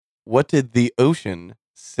what did the ocean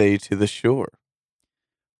say to the shore?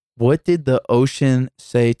 What did the ocean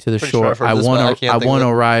say to the Pretty sure shore? I've heard I this, but I want to. can't I think of want to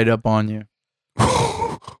it. ride up on you.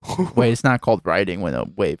 Wait, it's not called riding when a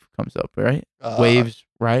wave comes up, right? Waves,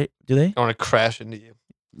 right? Do they? I want to crash into you.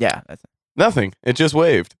 Yeah, that's Nothing. It just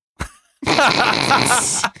waved.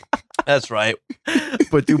 That's right.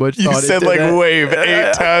 put too much You thought said into like that. wave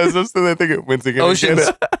 8 times. I'm still thinking Winston. Oceans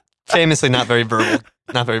famously not very verbal.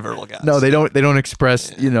 Not very verbal guys. No, they don't. They don't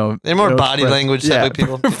express. You know, They're more they don't body express- language type of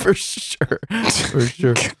people. for sure. For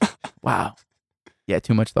sure. Wow. Yeah,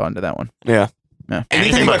 too much thought into that one. Yeah. Yeah.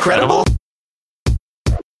 Anything but credible?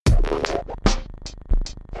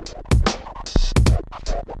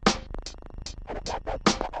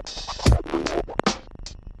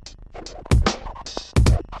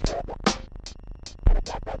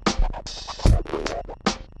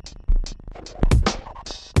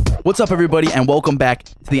 What's up, everybody, and welcome back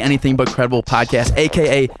to the Anything But Credible podcast,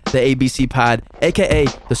 aka the ABC Pod, aka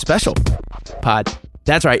the Special Pod.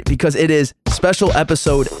 That's right, because it is special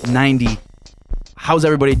episode 90. How's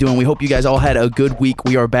everybody doing? We hope you guys all had a good week.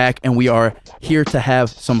 We are back, and we are here to have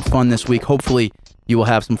some fun this week. Hopefully, you will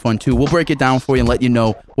have some fun too. We'll break it down for you and let you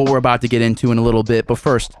know what we're about to get into in a little bit. But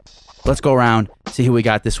first, let's go around, see who we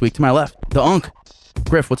got this week. To my left, the Unk.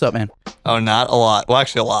 Griff, what's up, man? Oh, not a lot. Well,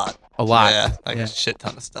 actually, a lot. A lot. Yeah, like Yeah. a shit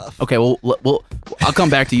ton of stuff. Okay, well, I'll come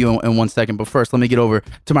back to you in 1 second. But first, let me get over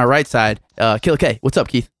to my right side. Killer K, what's up,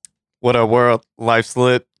 Keith? What a world. Life's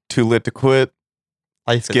lit. Too lit to quit.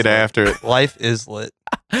 Let's Get after it. Life is lit.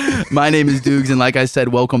 My name is Dukes, and like I said,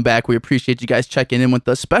 welcome back. We appreciate you guys checking in with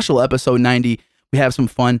the special episode 90. We have some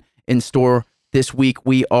fun in store this week.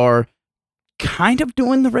 We are kind of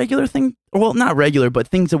doing the regular thing. Well, not regular, but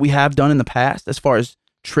things that we have done in the past as far as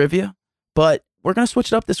trivia. But we're going to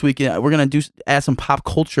switch it up this week. We're going to add some pop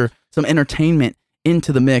culture, some entertainment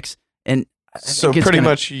into the mix. And I So think it's pretty gonna-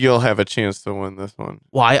 much you'll have a chance to win this one.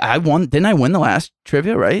 Well, I won. Didn't I win the last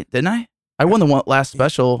trivia, right? Didn't I? I won the last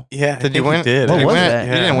special. Yeah. Did you win? Did. What You was win- that?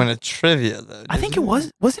 You didn't win a trivia though. I did think you? it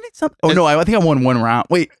was. Wasn't it something? Oh, no. I think I won one round.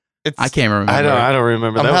 Wait, It's, I can't remember. I don't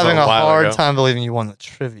remember. I'm That was having a while hard ago. time believing you won the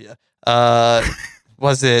trivia.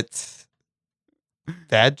 Was it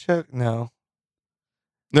dad joke? No.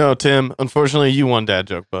 No, Tim. Unfortunately, you won dad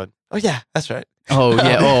joke, bud. Oh yeah, that's right. Oh,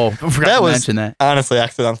 yeah. Oh, I forgot That to was- mention that. Honestly,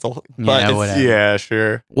 accidental. But Yeah, it's- whatever. Yeah,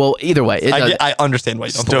 sure. Well, either way, I understand why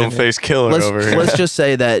you don't Stone believe me. face killer over here. let's just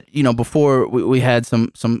say that, you know, before we had some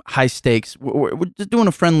high stakes. We're just doing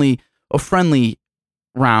a friendly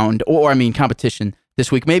round, or I mean competition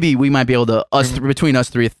this week. Maybe we might be able to between us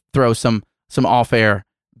three throw some off air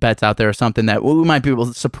bets out there or something that we might be able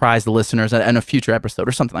to surprise the listeners in a future episode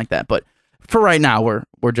or something like that. But for right now,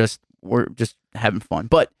 we're just having fun.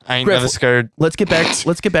 But I ain't Griff, never scared. let's get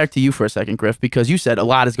back to you for a second, Griff, because you said a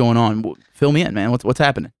lot is going on. Fill me in, man. What's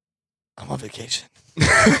happening? I'm on vacation.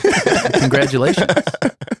 Congratulations.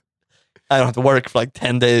 I don't have to work for like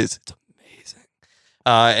 10 days. It's amazing.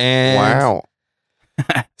 And Wow.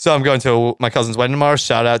 so I'm going to my cousin's wedding tomorrow.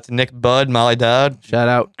 Shout out to Nick, Bud, Molly, Dad. Shout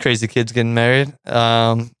out. Crazy kids getting married.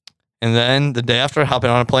 And then the day after, hopping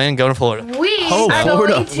on a plane and going to Florida. Oh, are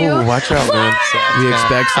Florida. going to Ooh, watch out, man. We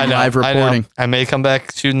expect some live reporting. I may come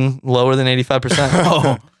back shooting lower than 85%.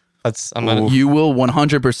 Oh, I'm gonna. you will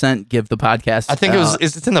 100% give the podcast. I think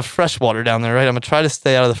it's in the freshwater down there, right? I'm gonna try to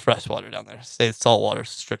stay out of the freshwater down there. Stay saltwater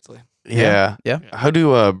strictly. Yeah. Yeah. How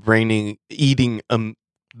do eating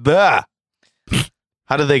blah.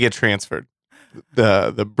 How do they get transferred?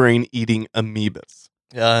 The brain eating amoebas.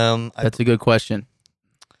 I That's a good question.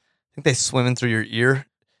 think they swim in through your ear.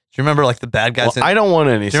 Do you remember like the bad guys? Well, I don't want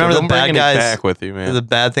any. Do you remember so the don't bad bring guys- any back with you, man. the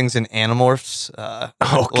bad things in Animorphs? Oh,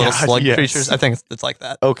 little God, slug yes. creatures. I think it's like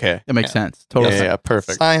that. Okay. That makes Yeah. sense. Total Yeah, sense. yeah,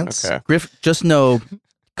 perfect. Science. Okay. Griff, just know,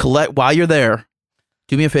 collect while you're there.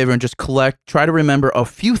 Do me a favor and just try to remember a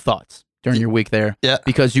few thoughts during your week there. Yeah.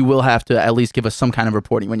 Because you will have to at least give us some kind of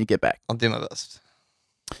reporting when you get back. I'll do my best.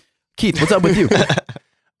 Keith, what's up with you?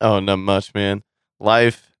 Oh, not much, man.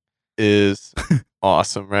 Life is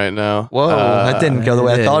awesome right now. Whoa, that didn't go the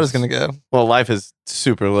way it I thought it was is. gonna go. Well, life is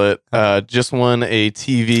super lit. Just won a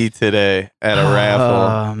TV today at a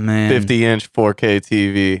raffle. Oh, man. 50-inch 4K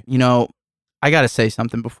TV. You know, I got to say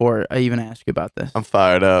something before I even ask you about this. I'm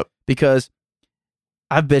fired up. Because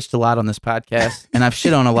I've bitched a lot on this podcast and I've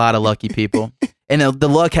shit on a lot of lucky people. And the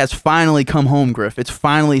luck has finally come home, Griff. It's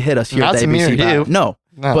finally hit us here Not at the to me or ABC Pod. you. No,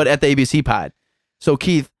 No, but at the ABC Pod. So,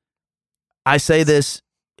 Keith, I say this.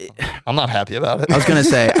 I'm not happy about it. I was going to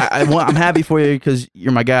say, I'm happy for you because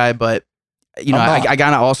you're my guy, but, you know, I'm not. I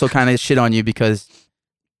got to also kind of shit on you because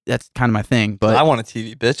that's kind of my thing. But I want a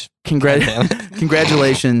TV, bitch. Goddamn it.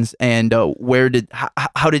 congratulations. And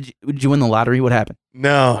how did you win the lottery? What happened?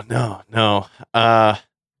 No.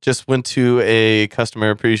 Just went to a customer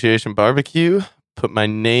appreciation barbecue, put my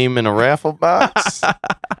name in a raffle box,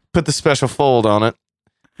 put the special fold on it.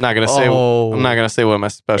 I'm not gonna say what my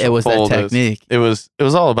special It was that fold is. technique. It was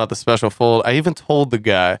all about the special fold. I even told the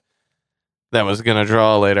guy that was gonna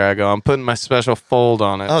draw later. I go, I'm putting my special fold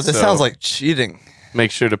on it. Oh, this so sounds like cheating. make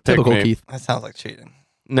sure to pick Typical me. Keith. That sounds like cheating.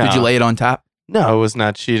 No, Did you lay it on top? No, it was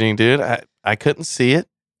not cheating, dude. I couldn't see it.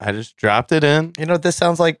 I just dropped it in. You know what this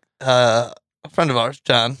sounds like? A friend of ours,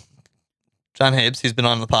 John Habes. He's been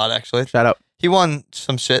on the pod actually. Shout out. He won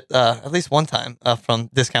some shit at least one time from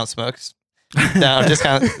Discount Smokes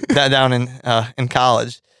down in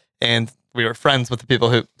college, and we were friends with the people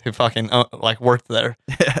who fucking like worked there,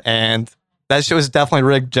 and that shit was definitely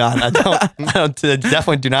rigged, John. I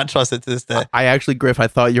definitely do not trust it to this day. I actually, Griff, I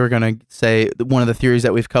thought you were going to say one of the theories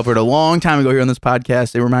that we've covered a long time ago here on this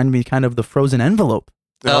podcast. It reminded me kind of the frozen envelope.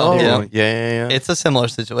 Oh, yeah. It's a similar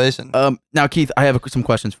situation. Now, Keith, I have some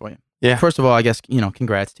questions for you. Yeah. First of all, I guess,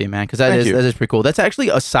 congrats to you, man, because that Thank you. is pretty cool. That's actually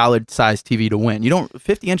a solid size TV to win.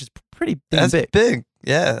 50 inches, pretty damn That's big. big.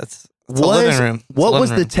 Yeah, it's a living room. It's a What was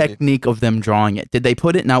living the room TV. technique of them drawing it? Did they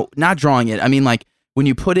put it, now, not drawing it, I mean, like, when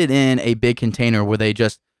you put it in a big container, were they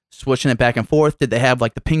just switching it back and forth? Did they have,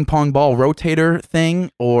 like, the ping pong ball rotator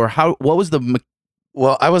thing? Or what was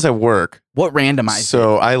Well, I was at work, what randomized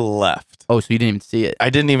so it? I left. Oh, so you didn't even see it. I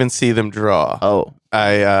didn't even see them draw. Oh,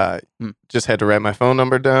 I just had to write my phone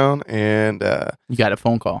number down, and you got a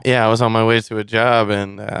phone call. yeah, I was on my way to a job,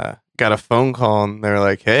 and got a phone call, and they're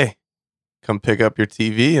like, "Hey, come pick up your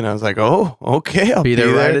TV," and I was like, "Oh, okay, I'll Be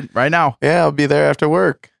there right now. Yeah, I'll be there after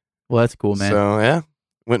work." Well, that's cool, man. So yeah,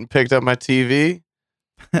 went and picked up my TV,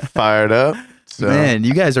 fired up. So Man,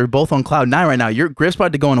 you guys are both on cloud nine right now. Griff's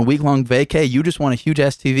about to go on a week-long vacay. You just want a huge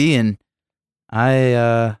ass TV, and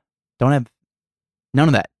I don't have none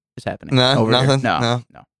of that is happening. No, over here. nothing?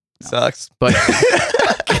 No. Sucks. But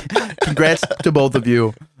congrats to both of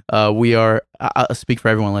you. We are. I'll speak for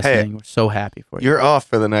everyone listening. We're so happy for you. you're off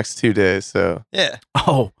for the next 2 days. So Yeah.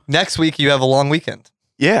 Oh Next week you have a long weekend.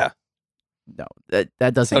 yeah, no, that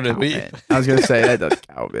doesn't So did count, we. man. I was gonna say that doesn't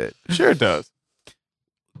count, man. sure it does.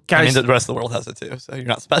 I mean, Guys, the rest of the world has it too, so you're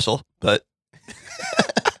not special. But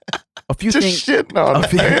a few Just things. shitting on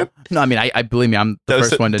it, man. No, I mean, I believe me. I'm the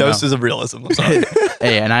first one to know. doses of realism. I'm sorry.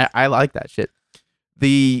 Hey, and I like that shit.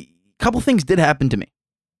 The couple things did happen to me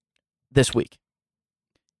this week.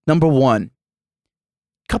 Number one,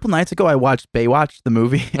 a couple nights ago, I watched Baywatch, the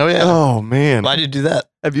movie. Oh yeah. Oh man, Why'd you do that?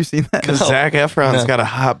 Have you seen that? because No. Zac Efron's No. got a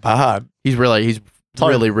hot bod. He's really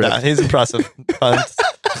ripped. Yeah, he's impressive.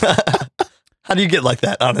 How do you get like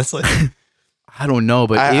that? Honestly, I don't know,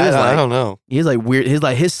 but I, he was I like, don't know. he was like weird. His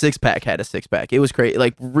 6-pack had a 6-pack. It was crazy,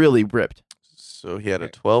 like really ripped. So he had a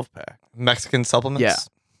 12-pack. Mexican supplements. Yeah.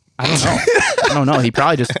 I don't know. I don't know. He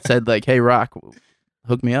probably just said like, "Hey, Rock,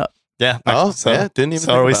 hook me up." Yeah. Oh, so, yeah, didn't even. So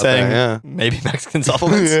think are we about saying that, maybe Mexican yeah.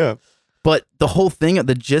 supplements? yeah. But the whole thing,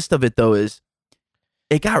 the gist of it though, is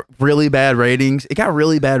it got really bad ratings. It got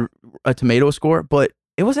really bad tomato score, but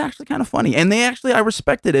it was actually kind of funny. And I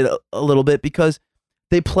respected it a little bit because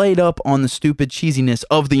they played up on the stupid cheesiness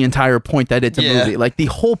of the entire point that it's a Yeah. movie. Like the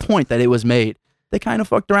whole point that it was made, they kind of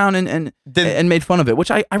fucked around and made fun of it,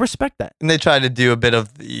 which I respect that. And they tried to do a bit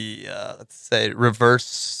of the, let's say,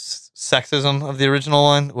 reverse sexism of the original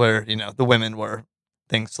one, where the women were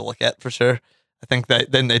things to look at for sure. I think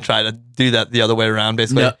that then they try to do that the other way around,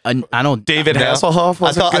 basically. No, I don't. David No. Hasselhoff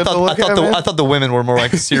wasn't good to look at, man? I thought the women were more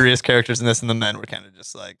like serious characters in this, and the men were kind of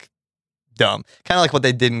just like dumb, kind of like what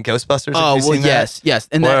they did in Ghostbusters. Oh Have you well, seen that? yes,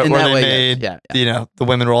 in Where that they way, made, yes. yeah. the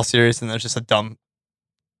women were all serious, and there's just a dumb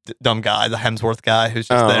guy, the Hemsworth guy, who's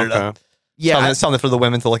just Oh, there to okay. Yeah, something for the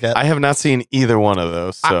women to look at. I have not seen either one of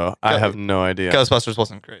those, so I Go- have no idea. Ghostbusters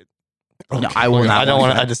wasn't great. No, I will not I don't watch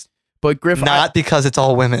want to. that. I just but Griff, not because it's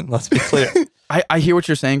all women. Let's be clear. I hear what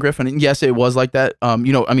you're saying, Griffin. And yes, it was like that. I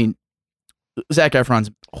mean, Zac Efron's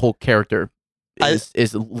whole character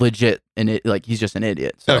is legit, and like he's just an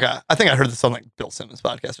idiot. So. Okay, I think I heard this on like Bill Simmons'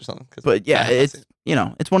 podcast or something. But yeah, I haven't it's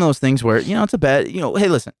seen it's one of those things where it's a bad. Hey,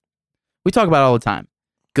 listen, we talk about it all the time.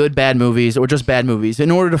 Good bad movies or just bad movies. In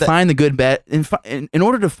order to find the good bad, in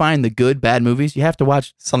order to find the good bad movies, you have to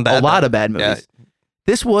watch some bad, a lot of bad movies. Yeah.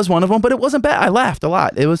 This was one of them, but it wasn't bad. I laughed a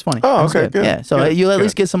lot. It was funny. Oh, It was okay, good, Yeah, so good, you'll at good.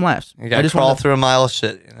 least get some laughs. You gotta crawl through a mile of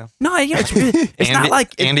shit. No, it's it's Andy, not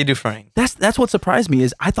like Andy Dufresne. that's what surprised me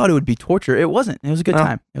is I thought it would be torture. It wasn't. It was a good Oh.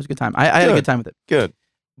 time. It was a good time. I had a Good. good time with it. Good.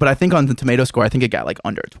 But I think on the tomato score, I think it got like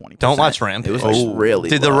under 20%. Don't watch Rampage. It was like really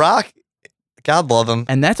Dude, The low. Rock God love him.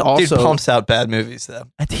 And that's Dude also pumps out bad movies though.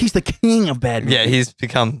 he's the king of bad movies. Yeah, he's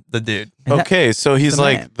become the dude. And that- Okay, so he's the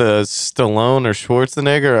like man. the Stallone or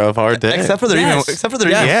Schwarzenegger of our day. Except for their Yes. except for their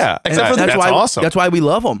Yes. yeah, except for that's why awesome. That's why we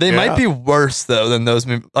love him. they Yeah. might be worse though than those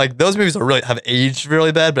movies. Like those movies have aged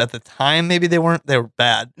really bad, but at the time maybe they weren't. They were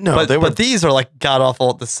bad. No, but, they were- But these are like god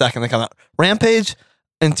awful the second they come out. Rampage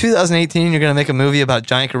in 2018, you're gonna make a movie about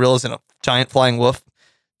giant gorillas and a giant flying wolf.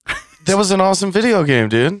 That was an awesome video game,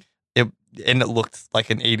 dude. And it looked like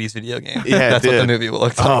an 80s video game. Yeah, it That's what the did. movie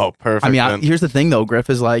looked like. Oh, perfect. I mean, then. here's the thing though, Griff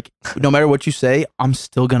is like, no matter what you say, I'm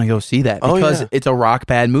still gonna go see that Oh, because yeah. it's a rock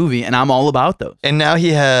bad movie, and I'm all about those. And now he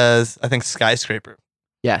has, I think, Skyscraper.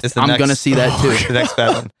 Yes, It's the I'm next- gonna see that too, The next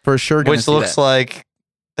bad one. for sure. Gonna Which see looks that. like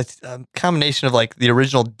a combination of like the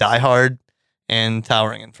original Die Hard and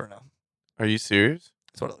Towering Inferno. Are you serious?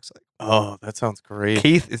 That's what it looks like. Oh, that sounds great.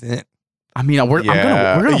 Keith is in it. I mean, we're gonna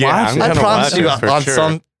Yeah. watch I'm I it gonna promise watch you it for on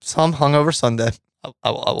sure. some hungover Sunday, I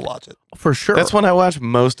will watch it. for sure. That's when I watch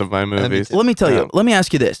most of my movies. too. Let me tell Yeah. you. Let me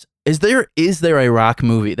ask you this: Is there a rock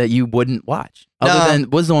movie that you wouldn't watch? Other No. than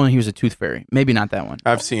was the one he was a tooth fairy? Maybe not that one.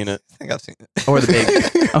 I've seen it. I think I've seen it. Or the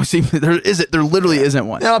big. Oh, see, there literally isn't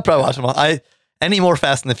one. Yeah, I'll probably watch them all. Any more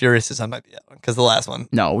Fast and the Furious, I might be out because the last one.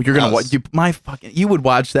 No, you're gonna I was- watch. You would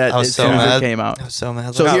watch that I was as so soon as it mad. came out. I was so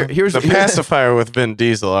mad. So Like, here's The pacifier with Vin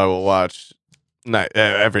Diesel, I will watch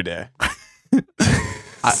every day.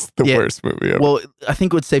 It's the yeah. worst movie ever. Well, I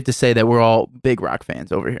think it's safe to say that we're all big rock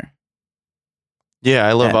fans over here, yeah,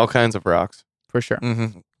 I love yeah. all kinds of rocks. for sure.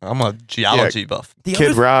 I'm a geology buff. The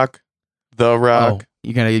Kid other- Rock, The Rock, Oh,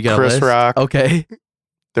 you got Chris a list? Rock. Okay,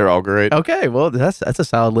 They're all great. okay. Well, that's a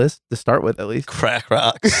solid list to start with, at least. Crack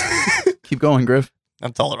rocks. Keep going, Griff.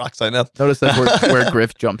 That's all the rocks I know. Notice that's where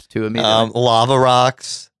Griff jumps to immediately. Lava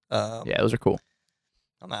rocks. Yeah, those are cool.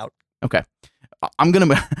 I'm out. I'm gonna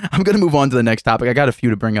move on to the next topic. I got a few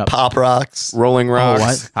to bring up. Pop rocks. Rolling Oh, Rocks.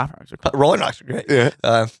 what? Pop rocks are cool. Rolling rocks are great. Yeah.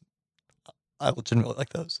 I legitimately like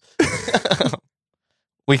those.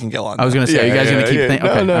 We can go on. I was gonna say, Yeah, are you guys gonna yeah, keep yeah. thinking?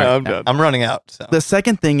 No, Okay, no, all right. I'm done. I'm running out. So. The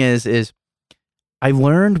second thing is I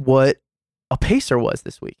learned what a pacer was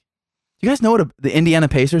this week. Do you guys know what the Indiana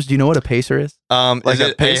Pacers? Do you know what a pacer is? Like is a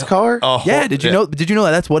it pace car? Yeah. Did you know? Did you know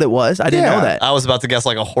that that's what it was? I didn't know Yeah. that. I was about to guess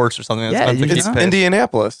like a horse or something. Yeah, That's you meant to just- keep It's pace.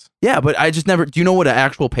 Indianapolis. Yeah, but I just never. Do you know what an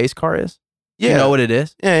actual pace car is? Do Yeah. you know what it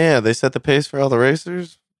is? Yeah. They set the pace for all the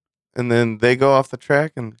racers, and then they go off the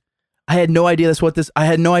track. And I had no idea that's what this. I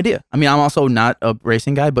had no idea. I mean, I'm also not a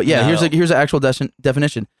racing guy, but yeah, No. here's an actual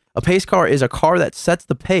definition. A pace car is a car that sets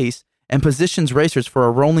the pace and positions racers for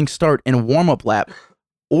a rolling start in a warm-up lap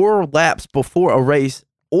or laps before a race,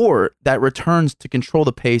 or that returns to control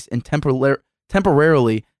the pace in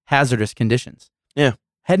temporarily hazardous conditions. Yeah.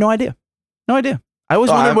 Had no idea. No idea. I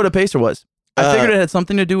always wondered what a pacer was. I figured it had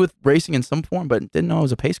something to do with racing in some form, but didn't know it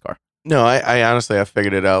was a pace car. no, I honestly I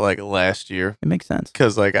figured it out like last year It makes sense.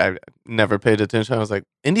 because like I never paid attention. I was like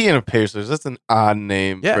Indiana Pacers. That's an odd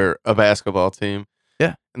name Yeah. for a basketball team.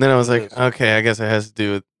 Yeah. And then I was It like, is. okay, I guess it has to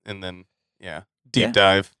do with. And then deep Yeah.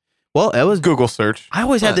 dive. Well, it was. Google search. I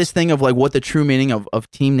always had this thing of like what the true meaning of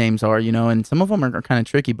team names are, you know, and some of them are kind of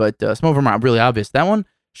tricky, but some of them are really obvious. That one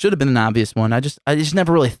should have been an obvious one. I just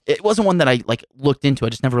never really. It wasn't one that I like looked into. I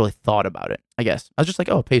just never really thought about it. I guess I was just like,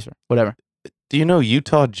 oh, pacer, whatever. Do you know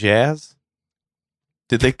Utah Jazz?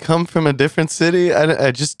 Did they come from a different city?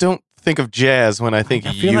 I just don't think of Jazz when I think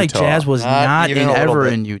I feel Utah. like Jazz was Not not even a little ever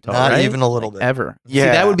bit. in Utah, Not right? even a little Like, bit. ever. Yeah. See,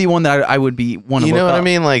 that would be one that I would be one. You know what I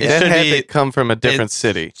mean? Like It that should had be- to come from a different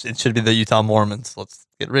city. It should be the Utah Mormons. Let's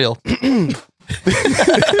get real.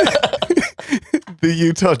 The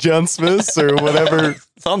Utah John Smiths or whatever.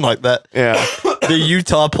 Something like that. Yeah. The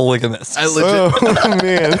Utah polygamists. I legit- Oh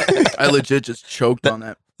man. I legit just choked on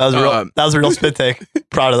that. that was a real. um, That was a real spit take.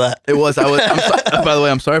 Proud of that. It was. I'm by the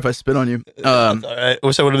way, I'm sorry if I spit on you. That's all right.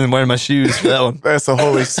 Wish I would have been wearing my shoes for that one. That's the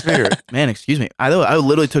Holy Spirit. Man, excuse me. I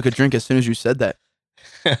literally took a drink as soon as you said that.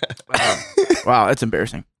 Wow, that's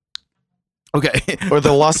embarrassing. Okay. Or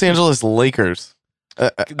the Los Angeles Lakers.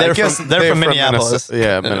 They're from Minneapolis.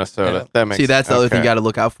 Yeah, Minnesota. Yeah. That makes See, that's the other thing you okay. got to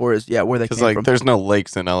look out for is where they came Because like from. there's no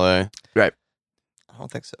lakes in LA. I don't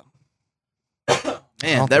think so. I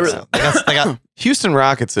Man, don't that think really, so. They got Houston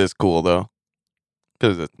Rockets is cool though.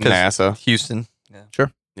 Because it's 'Cause NASA. Houston.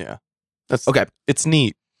 Yeah. That's Okay. It's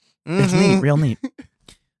neat. it's Mm-hmm. neat, real neat.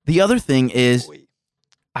 The other thing is,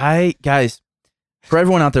 guys, for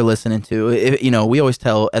everyone out there listening to, we always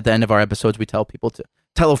tell at the end of our episodes, we tell people to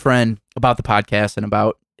tell a friend about the podcast and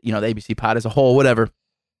about, the ABC pod as a whole, whatever.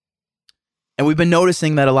 And we've been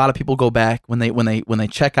noticing that a lot of people go back when they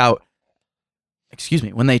check out,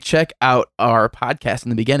 when they check out our podcast in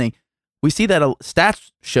the beginning, we see that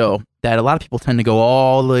stats show that a lot of people tend to go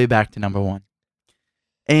all the way back to number one.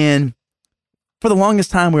 And for the longest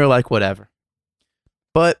time, we were like, whatever.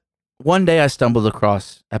 But one day I stumbled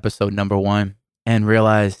across episode number 1 and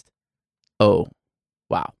realized, oh,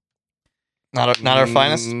 wow. Not our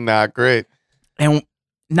finest. Not great. And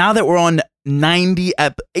now that we're on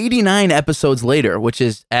 89 episodes later, which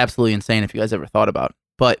is absolutely insane if you guys ever thought about,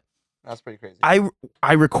 but That's pretty crazy.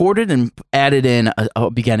 I recorded and added in a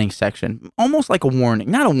beginning section, almost like a warning,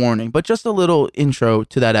 not a warning, but just a little intro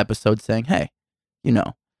to that episode saying, hey, you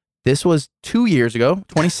know, this was 2 years ago,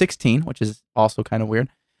 2016, which is also kind of weird.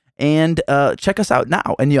 And check us out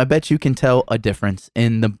now. And I bet you can tell a difference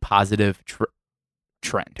in the positive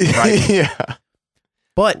trend, right? Yeah.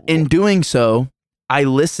 But in doing so, I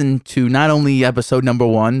listened to not only episode number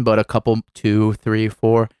 1, but a couple, 2, 3,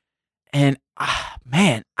 4. And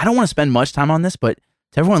man, I don't want to spend much time on this, but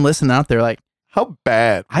to everyone listening out there, like, how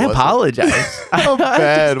bad? I was apologize. It? How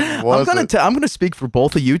bad was it? I'm gonna speak for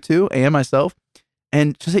both of you two and myself,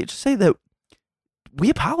 and just say that we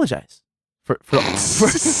apologize for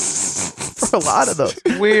a lot of those.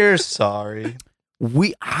 We're sorry.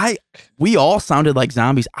 We all sounded like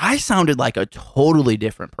zombies. I sounded like a totally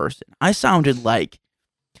different person. I sounded like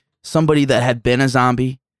somebody that had been a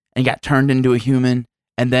zombie and got turned into a human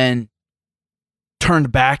and then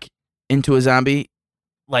turned back into a zombie,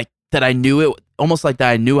 like that I knew it, almost like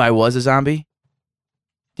that I knew I was a zombie.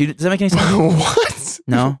 Does that make any sense? What?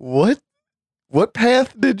 No. What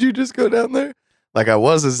path did you just go down there? Like I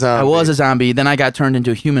was a zombie. I was a zombie, then I got turned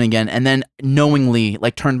into a human again, and then knowingly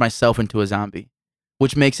like turned myself into a zombie,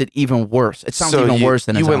 which makes it even worse. It sounds even worse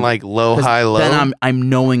than a zombie. You went like low, 'Cause high, low. Then I'm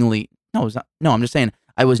knowingly no, I'm just saying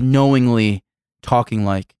I was knowingly talking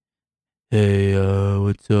like, hey,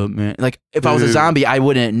 what's up, man? Like if I was a zombie, I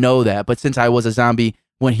wouldn't know that. But since I was a zombie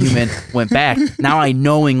when human went back, now I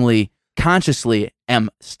knowingly, consciously am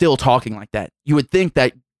still talking like that. You would think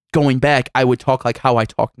that going back, I would talk like how I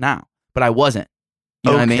talk now, but I wasn't.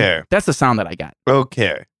 You know what I mean? That's the sound that I got.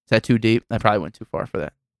 Okay. Is that too deep? I probably went too far for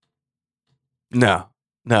that. No,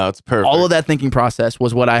 it's perfect. All of that thinking process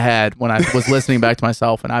was what I had when I was listening back to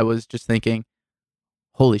myself, and I was just thinking,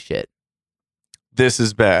 holy shit. This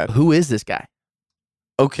is bad. Who is this guy?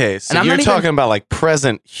 Okay, so you're talking about like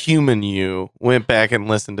present human you went back and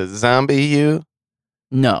listened to zombie you?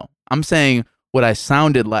 No, I'm saying what I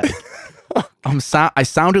sounded like. I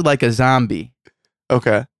sounded like a zombie.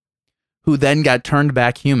 Okay. Who then got turned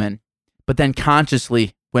back human, but then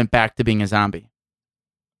consciously went back to being a zombie.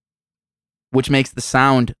 Which makes the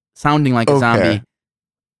sounding like a zombie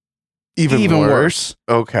even worse.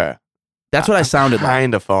 Okay. That's what I sounded like.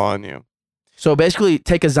 Kind of following you. So basically,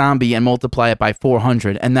 take a zombie and multiply it by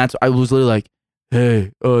 400, and I was literally like,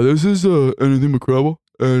 "Hey, this is Anything But Credible,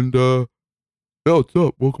 and yeah, what's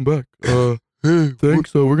up? Welcome back. Hey,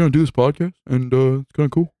 thanks. We're gonna do this podcast, and it's kind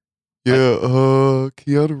of cool." Yeah,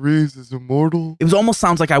 Keanu Reeves is immortal. It almost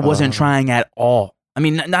sounds like I wasn't trying at all. I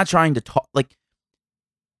mean, not trying to talk. Like,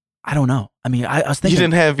 I don't know. I mean, I was thinking you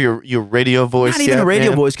didn't have your radio voice. Not even a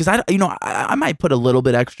radio voice, because I might put a little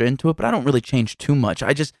bit extra into it, but I don't really change too much.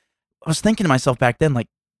 I was thinking to myself back then, like,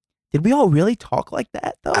 did we all really talk like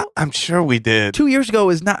that, though? I'm sure we did. 2 years ago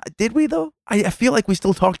is not, did we, though? I feel like we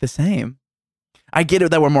still talk the same. I get it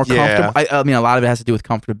that we're more comfortable. I mean, a lot of it has to do with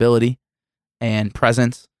comfortability and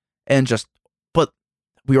presence and but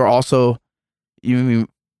we were also, we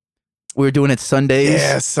were doing it Sundays.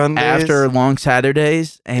 Yeah, Sundays. After long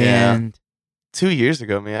Saturdays. And 2 years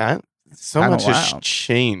ago, man, so much has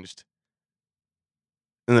changed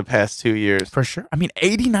in the past 2 years. For sure. I mean,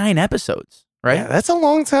 89 episodes, right? Yeah, that's a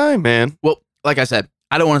long time, man. Well, like I said,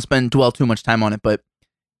 I don't want to dwell too much time on it, but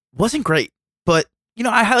it wasn't great. But,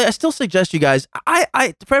 I still suggest you guys,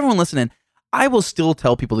 for everyone listening, I will still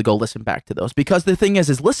tell people to go listen back to those, because the thing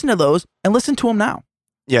is listen to those and listen to them now.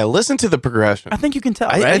 Yeah, listen to the progression. I think you can tell,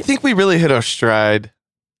 right? I think we really hit our stride.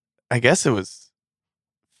 I guess it was,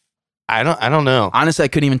 I don't know. Honestly, I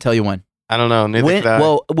couldn't even tell you when. I don't know. Neither could I.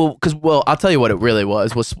 Well, I'll tell you what it really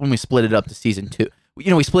was when we split it up to season 2.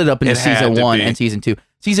 We split it up into season 1 and season 2.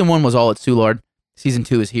 Season 1 was all at Soulard. Season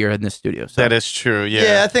 2 is here in this studio. So. That is true. Yeah.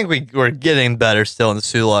 Yeah, I think we're getting better still in the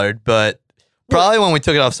Soulard, but probably when we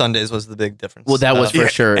took it off Sundays was the big difference. Well, that was for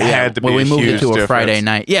sure. It had to be when we moved it to a difference. Friday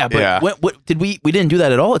night. Yeah, but what did we didn't do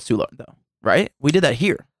that at all at Soulard, though, right? We did that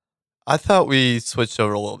here. I thought we switched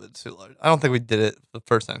over a little bit to Soulard. I don't think we did it the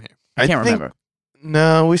first time here. I can't remember.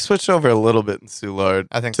 No, we switched over a little bit in Soulard.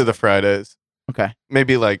 I think to the Fridays. Okay,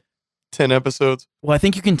 maybe like 10 episodes. Well, I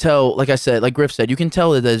think you can tell. Like I said, like Griff said, you can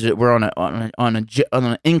tell that we're on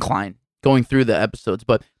an incline going through the episodes.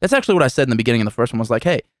 But that's actually what I said in the beginning of the first one. Was like,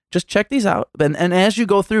 hey, just check these out, and as you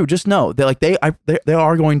go through, just know they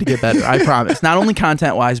are going to get better. I promise. Not only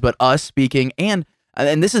content wise, but us speaking and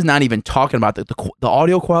And this is not even talking about the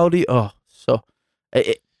audio quality. Oh, so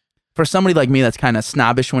for somebody like me that's kind of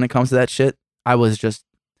snobbish when it comes to that shit, I was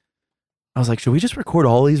like, should we just record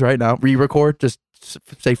all these right now? Re-record? Just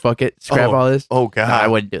say fuck it, scrap all this? Oh god, No, I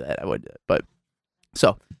wouldn't do that. But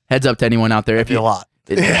so heads up to anyone out there, if That'd be a lot.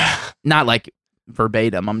 not like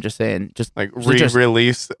verbatim. I'm just saying, just like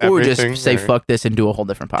re-release or everything, just say fuck this and do a whole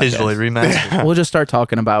different podcast. Digitally remastered. We'll just start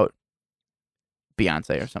talking about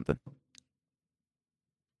Beyonce or something.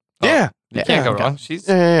 Yeah, You can't go okay. wrong. She's.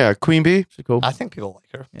 yeah. Queen Bee. She's cool. I think people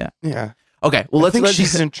like her. Yeah, Okay, well I think let's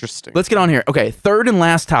she's interesting. let's get on here. Okay, third and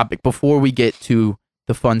last topic before we get to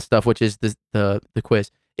the fun stuff, which is the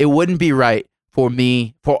quiz. It wouldn't be right for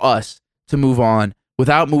us to move on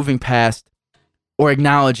without moving past or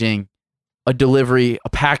acknowledging a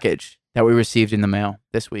package that we received in the mail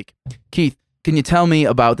this week. Keith, can you tell me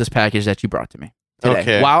about this package that you brought to me today?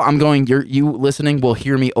 Okay. While I'm going, you listening will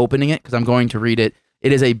hear me opening it because I'm going to read it.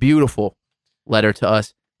 It is a beautiful letter to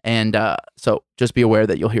us, and so just be aware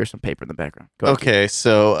that you'll hear some paper in the background. Go ahead, Keith. Okay,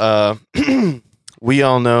 so we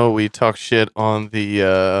all know we talk shit on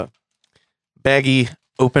the baggy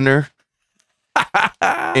opener,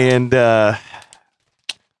 and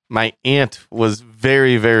my aunt was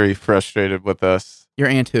very, very frustrated with us. Your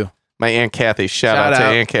aunt too. My Aunt Kathy. Shout out to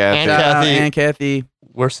out. Aunt Kathy. Aunt Shout out, Kathy. Aunt Kathy.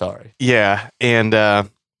 We're sorry. Yeah, and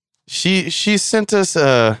she sent us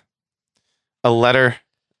a letter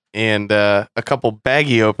and a couple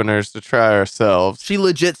baggy openers to try ourselves. She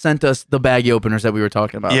legit sent us the baggy openers that we were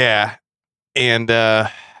talking about. Yeah, and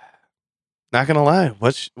not gonna lie,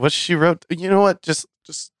 what she wrote. You know what? Just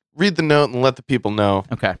read the note and let the people know,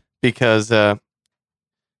 Okay. because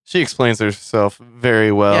she explains herself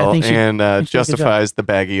very well I think she and did a good justifies the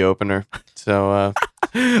baggy opener. So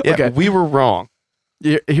yeah, Okay. we were wrong.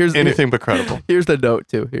 Here's Anything but credible. Here's the note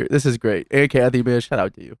too. Here, this is great. Aunt Kathy, man, shout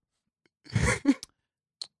out to you.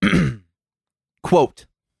 Quote: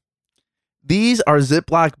 These are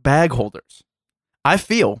Ziploc bag holders. I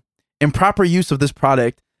feel improper use of this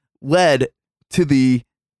product led to the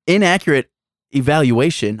inaccurate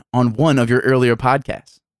evaluation on one of your earlier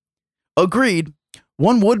podcasts. Agreed.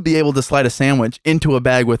 One would be able to slide a sandwich into a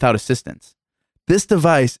bag without assistance. This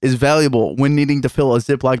device is valuable when needing to fill a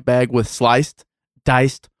Ziploc bag with sliced,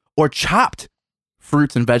 diced, or chopped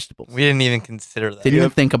fruits and vegetables. We didn't even consider that. Didn't even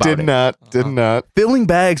think about it. Did not. Filling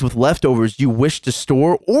bags with leftovers you wish to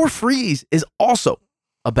store or freeze is also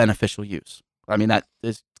a beneficial use. I mean, that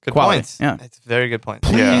is Good quality. points. Yeah. It's very good points.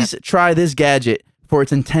 Please try this gadget for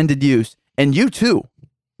its intended use, and you too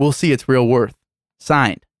will see its real worth.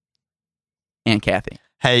 Signed, Aunt Kathy.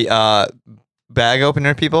 Hey, bag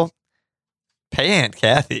opener people, pay Aunt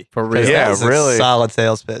Kathy. For real. 'Cause Yeah, that's a really. solid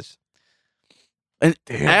sales pitch. And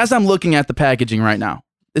Damn. as I'm looking at the packaging right now,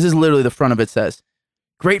 this is literally the front of it says,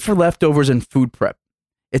 great for leftovers and food prep.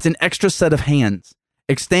 It's an extra set of hands.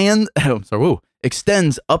 Extends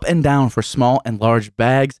up and down for small and large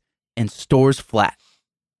bags and stores flat.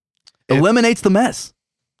 Eliminates the mess.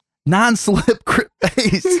 Non-slip grip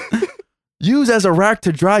base. Use as a rack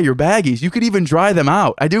to dry your baggies. You could even dry them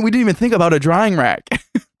out. We didn't even think about a drying rack.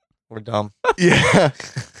 We're dumb. Yeah.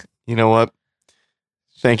 You know what?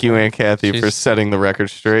 Thank you, Aunt Kathy, for She's- setting the record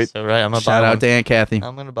straight. So right, I'm gonna Shout buy out one. to Aunt Kathy.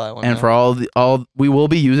 I'm gonna buy one. And now. for all we will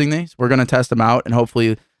be using these. We're gonna test them out, and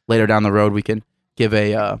hopefully later down the road we can give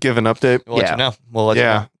a Give an update. we'll let yeah. you know. We'll let you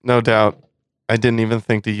Yeah, know. no doubt. I didn't even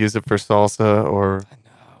think to use it for salsa or I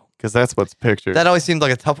know. because that's what's pictured. That always seemed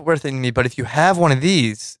like a Tupperware thing to me, but if you have one of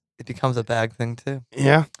these, it becomes a bag thing too.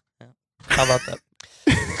 Yeah. How about that?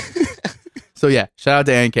 So yeah, shout out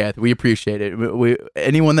to Aunt Kathy. We appreciate it. We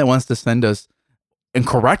anyone that wants to send us and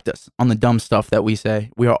correct us on the dumb stuff that we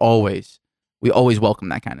say, we always welcome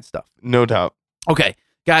that kind of stuff. No doubt. Okay,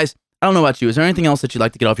 guys, I don't know about you. Is there anything else that you'd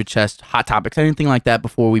like to get off your chest? Hot topics, anything like that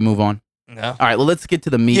before we move on? No. All right, well, let's get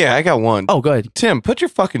to the meat. Yeah, I got one. Oh, go ahead. Tim, put your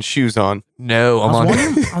fucking shoes on. No, I I'm was on. wondering,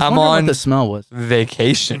 I was I'm wondering on what the smell was.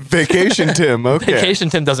 vacation. Vacation, Tim. Okay.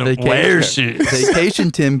 Vacation Tim doesn't Vacation. wear shoes.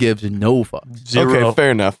 Vacation Tim gives no fucks. Zero Okay,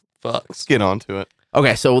 fair enough. Let's fucks. get on to it.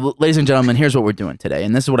 Okay, so ladies and gentlemen, here's what we're doing today.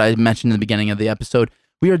 And this is what I mentioned in the beginning of the episode.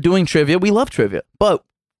 We are doing trivia. We love trivia, but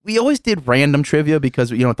we always did random trivia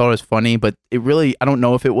because, thought it was funny, but it really, I don't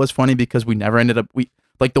know if it was funny because we never ended up,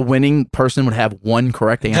 the winning person would have one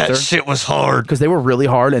correct answer That shit was hard. because they were really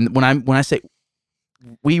hard. And when I say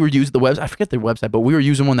we were using the website, I forget the website, but we were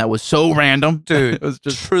using one that was so random. Dude, it was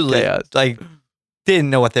just truly, chaos.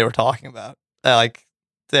 didn't know what they were talking about.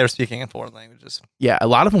 They were speaking in foreign languages. Yeah, a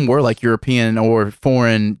lot of them were like European or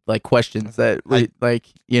foreign questions that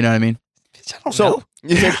you know what I mean? I don't So know.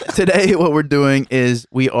 Yeah. today what we're doing is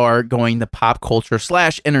we are going the pop culture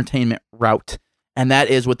 / entertainment route. and that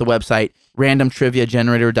is with the website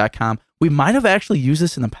randomtriviagenerator.com. We might have actually used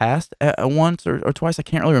this in the past once or twice. I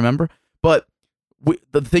can't really remember. But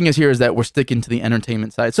the thing is here is that we're sticking to the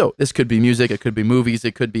entertainment side. So this could be music, it could be movies,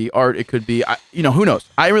 it could be art, it could be, who knows?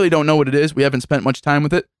 I really don't know what it is. We haven't spent much time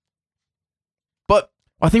with it. But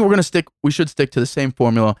I think we should stick to the same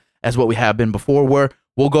formula as what we have been before, where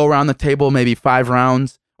we'll go around the table, maybe 5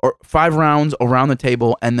 rounds around the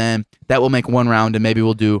table, and then that will make 1 round, and maybe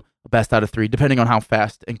we'll do a best out of 3, depending on how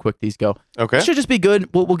fast and quick these go. Okay. It should just be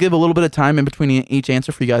good. We'll give a little bit of time in between each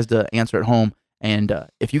answer for you guys to answer at home. And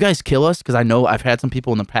if you guys kill us, because I know I've had some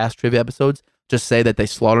people in the past trivia episodes just say that they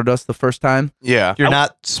slaughtered us the first time. Yeah. You're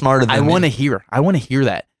not smarter than I me. want to hear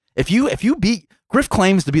that. If you beat, Griff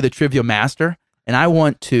claims to be the trivia master, and I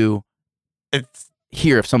want to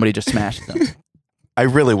hear if somebody just smashes them. I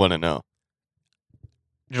really want to know.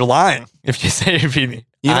 You're lying if you say you beat me.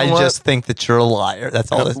 You know I what? just think that you're a liar.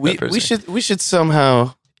 That's all. We should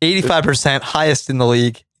somehow, 85%, highest in the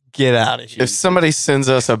league. Get out of here. if somebody sends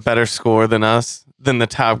us a better score than the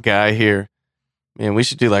top guy here, man, we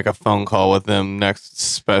should do like a phone call with them next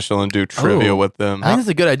special and do trivia with them. I think that's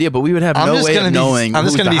a good idea, but we would have I'm no just way gonna of be, knowing I'm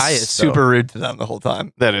who's just gonna the be highest. super rude to them the whole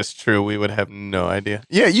time. That is true. We would have no idea.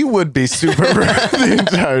 Yeah, you would be super rude the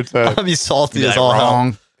entire I'm time. gonna be salty as so. all hell.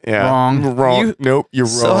 Wrong. Yeah, Wrong. Nope, you're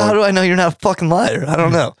wrong. So how do I know you're not a fucking liar? I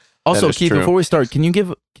don't know. Also, is Keith, true. before we start, can you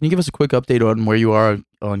give us a quick update on where you are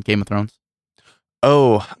on Game of Thrones?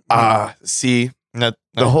 See, No,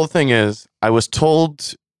 the whole thing is, I was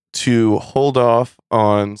told to hold off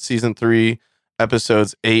on season 3,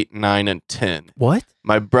 episodes 8, 9, and 10. What?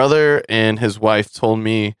 My brother and his wife told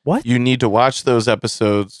me, What? you need to watch those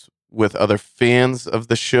episodes with other fans of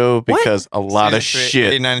the show because a lot of Season 3,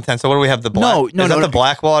 shit. 8, 9, and 10. So what do we have? The black. No, Is that no. the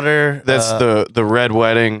Blackwater? That's the Red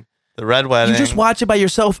Wedding. the Red Wedding. You just watch it by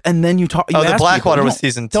yourself and then you talk. You Oh, the ask Blackwater people. was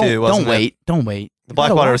season 2. Wasn't Don't it? wait. Don't wait. The You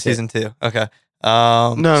gotta Blackwater watch was it. season 2. Okay.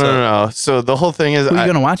 No. So the whole thing is, Who are you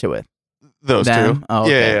gonna watch it with? those Them? two. Oh,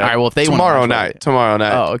 okay. Yeah. All right. Well, if they wanna tomorrow watch night. it. Tomorrow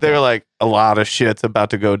night. Oh, okay. They're like, a lot of shit's about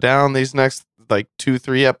to go down these next like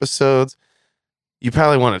 2-3 episodes. You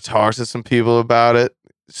probably want to talk to some people about it.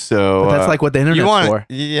 So But that's like what the You internet's want? for.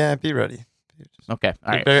 Yeah, be ready. Okay.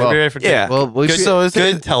 All right. Be Well, ready for yeah. well, we good, should- so is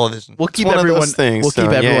good it- television. we'll keep one of those everyone. things, We'll keep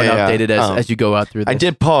so, everyone yeah. updated as you go out through this. I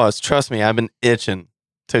did pause. Trust me, I've been itching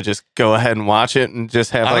to just go ahead and watch it and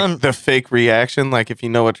just have like I'm- the fake reaction, like if you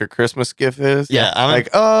know what your Christmas gift is. Yeah, like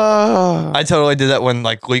I totally did that when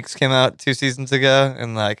like Leaks came out 2 seasons ago,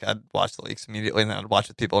 and like I'd watch the Leaks immediately, and then I'd watch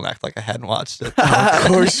with people and act like I hadn't watched it. of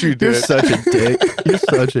course you You're did. such a dick. You're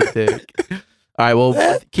such a dick. All right.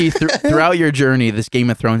 Well, Keith, throughout your journey, this Game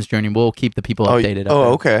of Thrones journey, we'll keep the people updated.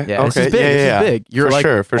 okay. Yeah. This okay. is big. Yeah, This yeah, is big. You're for like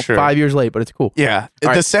sure, for sure. 5 years late, but it's cool. Yeah. All The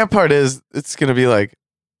right. sad part is it's gonna be like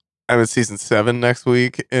I'm in season 7 next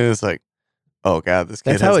week, and it's like, oh god, this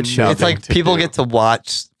kid. That's how has it should be. It's nothing like to people do. get to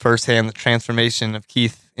watch firsthand the transformation of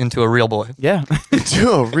Keith into a real boy. Yeah.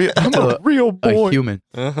 to a real. I'm a real A boy. human.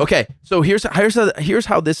 Okay. So here's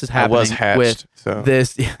how this is I happening was hatched. with So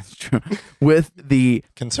this. Yeah, it's true. With the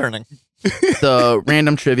Concerning.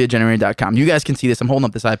 randomtriviagenerator.com. You guys can see this. I'm holding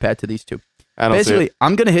up this iPad to these two. I don't see Basically, it.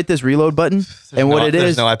 I'm gonna hit this reload button, and what it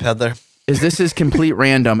There's is no iPad there. is this is complete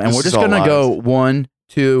random, and This we're is just all gonna go lies. 1,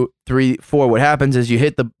 2, 3, 4. What happens is you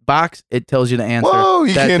hit the box, it tells you the answer. Whoa,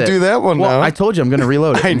 you That's can't it. do that one Well, now. I told you I'm gonna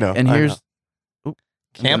reload it. I know, And I here's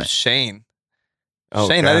Camp gonna- Shane. Oh,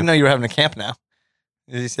 Shane, God. I didn't know you were having a camp now.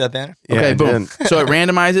 Did you see that banner? Yeah, okay, I boom. did. So it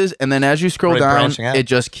randomizes, and then as you scroll Really down, branching out. it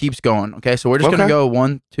just keeps going. Okay, so we're just gonna Okay. go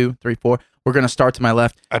 1, 2, 3, 4. We're gonna start to my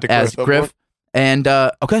left I had to as clarify Griff. And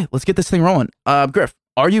okay, let's get this thing rolling. Griff,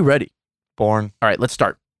 are you ready? Born All right, let's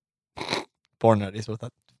start. ready is what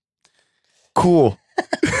that. Cool.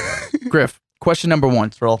 Griff, question number 1.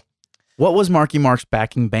 Let's roll. What was Marky Mark's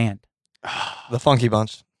backing band? The Funky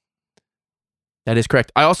Bunch. That is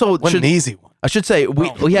correct. I also What should an easy one. I should say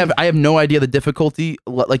I have no idea the difficulty,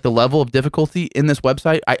 like the level of difficulty in this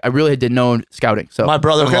website. I really didn't know scouting. So My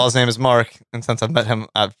brother-in-law's name is Mark, and since I've met him,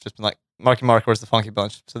 I've just been like, Marky Mark, where's the Funky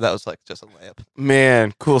Bunch? So that was like just a layup.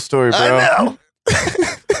 Man, cool story, bro. I know.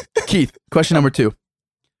 Keith, question number 2.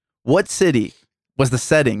 What city was the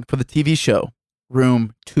setting for the TV show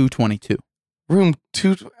Room 222? Room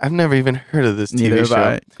 2. I've never even heard of this Neither TV have show.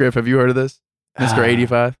 I. Griff, have you heard of this? Mr.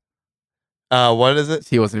 85? What is it?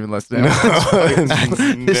 He wasn't even listening. No.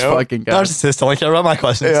 This No. fucking guy. Narcissist. Don't care about my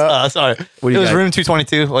questions. Yeah. Sorry. What do It you was got? room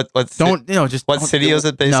 222. What Just What don't- city was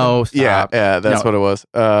it based No, stop. Yeah, that's No. what it was.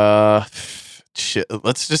 Shit.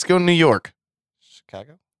 Let's just go New York.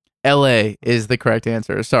 Chicago? LA is the correct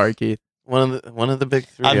answer. Sorry, Keith. One of the big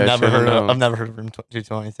 3. I've I never should've heard of known. I've never heard of room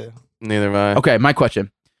 222. Neither have I. Okay, my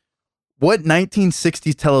question. What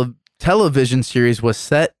 1960s television series was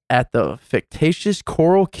set at the fictitious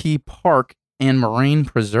Coral Key Park and Marine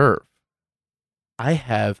Preserve? I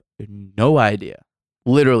have no idea.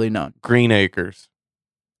 Literally none. Green Acres.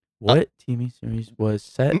 What TV series was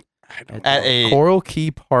set at a Coral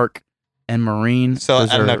Key Park and Marine at an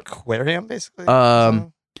Preserve? aquarium, basically.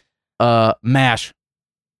 MASH.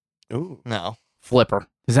 Ooh. No. Flipper.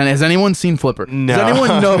 Has anyone seen Flipper? No. Does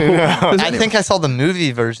anyone know? No. I think I saw the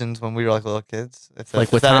movie versions when we were like little kids.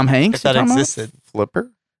 Like with Tom Hanks, If that you're talking about? existed.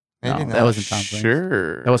 Flipper? Maybe No, not. that wasn't Tom Hanks.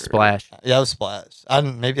 Sure. That was Splash. Yeah, it was Splash.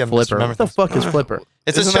 Maybe I'm Flipper. misremembering What the things. fuck is Flipper?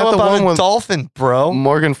 It's a Isn't show that the about one a with- dolphin, bro.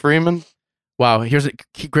 Morgan Freeman? Wow. Here's it.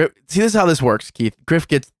 Griff. See, this is how this works, Keith. Griff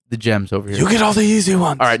gets the gems over here. You get all the easy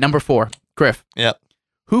ones. All right, number 4. Griff. Yep.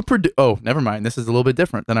 Oh, never mind. This is a little bit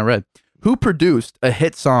different than I read. Who produced a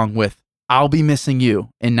hit song with "I'll Be Missing You"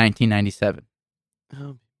 in 1997?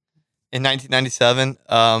 In 1997,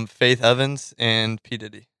 Faith Evans and P.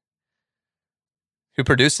 Diddy. Who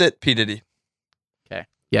produced it? P. Diddy. Okay.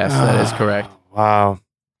 Yes, that is correct. Wow.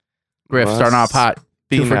 Griff, starting off hot.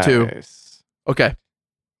 Be 2 for 2. nice. Okay.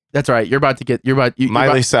 That's all right. You're about to get.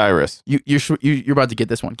 Miley Cyrus. You're about to get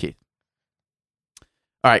this one, Keith.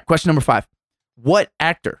 All right. Question number 5. What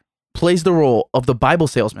actor plays the role of the Bible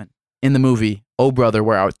salesman in the movie "Oh Brother,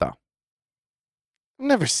 Where Art Thou"? I've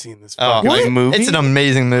never seen this Oh, fucking movie. It's an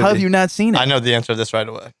amazing movie. How have you not seen it? I know the answer to this right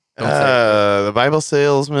away. The Bible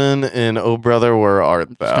salesman in "Oh Brother, Where Art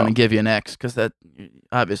I'm just Thou?" gonna give you an X because that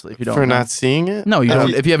obviously if you don't For know. not seeing it? No, you Have don't.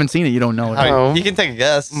 you- If you haven't seen it, you don't know it. Oh. You can take a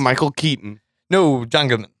guess. Michael Keaton. No, John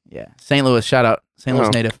Goodman. Yeah, St. Louis. Shout out, St. Louis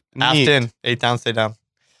Oh. native. Neat. Afton. 8 down, stay down.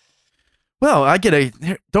 Well, I get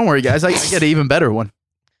a. Don't worry, guys. I get an even better one.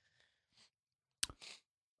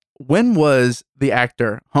 When was the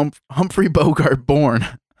actor Humphrey Bogart born?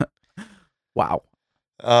 Wow,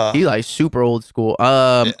 he's like super old school.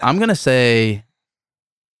 I'm gonna say.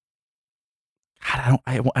 God,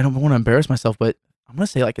 I don't want to embarrass myself, but I'm gonna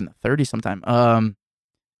say like in the 30s sometime.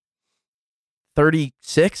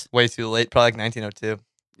 36. Way too late. Probably like 1902.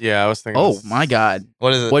 Yeah, I was thinking. Oh my God.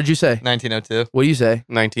 What is it? What did you say? 1902. What do you say?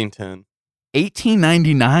 1910.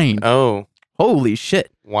 1899. Oh, Holy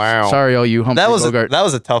shit. wow. Sorry, all you Humphrey Bogart. That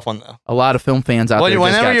was a tough one though. A lot of film fans out there just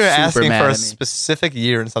Whenever got you're super asking mad for a at me. specific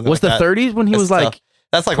year and something Was like the that, 30s when he that's was tough. like,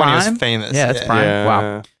 that's like when he prime? was famous. Yeah, that's prime. Yeah.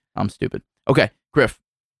 Wow. I'm stupid. Okay, Griff.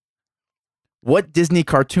 What Disney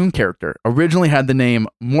cartoon character originally had the name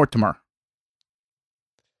Mortimer?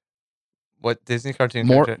 What Disney cartoon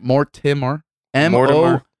character? Mortimer. Mortimer.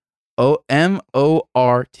 Mortimer.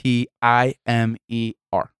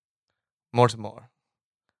 Mortimer.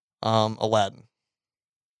 Aladdin.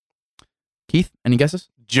 Keith, any guesses?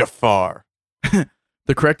 Jafar.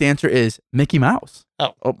 The correct answer is Mickey Mouse.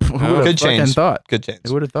 Oh. who would've Good fucking change. thought? Good change.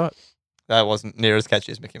 Who would have thought? That wasn't near as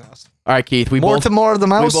catchy as Mickey Mouse. All right, Keith. We both Mortimer the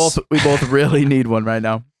mouse. we both really need one right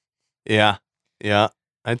now. Yeah. Yeah.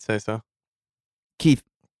 I'd say so. Keith,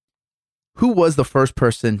 who was the first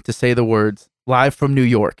person to say the words "Live from New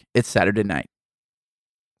York"? It's Saturday night.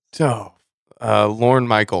 So, Lorne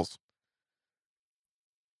Michaels.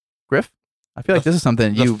 Griff, I feel like this is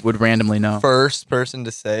something the you would randomly know. First person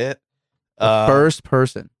to say it. The first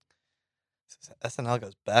person. SNL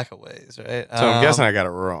goes back a ways, right? So I'm guessing I got it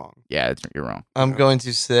wrong. Yeah, you're wrong. I'm going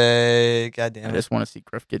to say, God I damn it. just want to see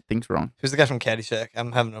Griff get things wrong. Who's the guy from Caddyshack?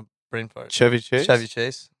 I'm having a brain fart. Chevy Chase? Chevy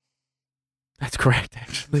Chase. That's correct,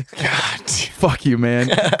 actually. God. Fuck you, man.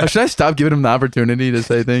 Should I stop giving him the opportunity to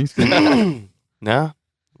say things? No.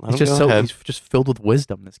 He's just he's just filled with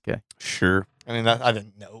wisdom. This guy. Sure. I mean, I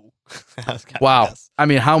didn't know. I was kinda Wow. guess. I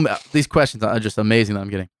mean, these questions are just amazing that I'm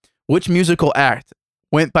getting. Which musical act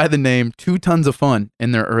went by the name 2 Tons of Fun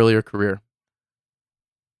in their earlier career?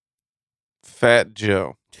 Fat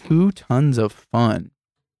Joe. 2 Tons of Fun.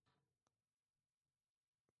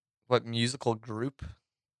 What musical group?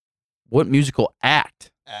 What musical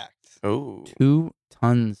act? Act. Oh. 2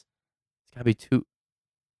 tons. It's gotta be 2.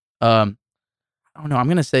 I don't know. I'm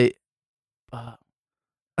gonna say.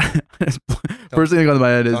 First thing that comes to my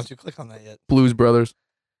head is Don't you click on that yet? Blues Brothers.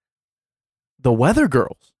 The Weather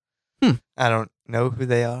Girls. I don't know who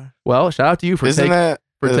they are. Well, shout out to you for Isn't that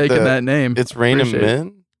taking that name. It's Rain and Appreciate it.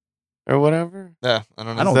 Men or whatever? Yeah, I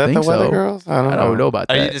don't know. I don't Is that think the Weather so. Girls? I I don't don't know about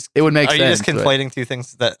Are that. you just? It would make Are sense. you just but- conflating two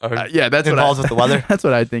things that are yeah, that's involved what with the weather? That's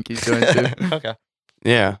what I think he's doing too. Okay.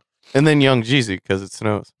 Yeah. And then Young Jeezy because it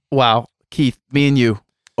snows. Wow, Keith, me and you,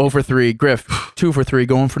 0 for 3. Griff, 2 for 3,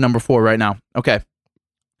 going for number 4 right now. Okay,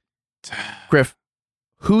 Griff,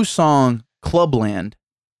 whose song "Clubland"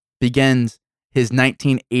 begins his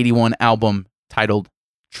 1981 album titled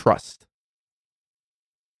 "Trust"?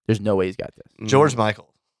 There's no way he's got this. George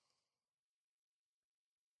Michael.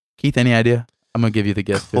 Keith, any idea? I'm gonna give you the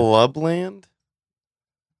guess too. Clubland.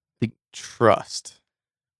 The- Trust.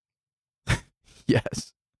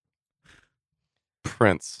 Yes.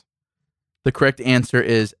 Prince. The correct answer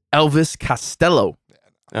is Elvis Costello.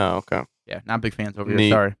 Oh, okay. Yeah, not big fans over Neat.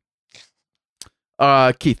 here.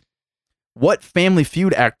 Sorry. Keith, what Family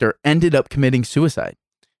Feud actor ended up committing suicide?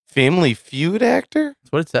 Family Feud actor?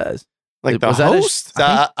 That's what it says. Like the Was that a- host?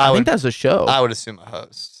 I think that's a show. I would assume a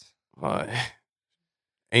host.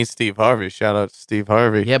 Ain't Steve Harvey. Shout out to Steve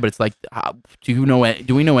Harvey. Yeah, but it's like, do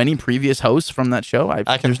we know any previous hosts from that show? I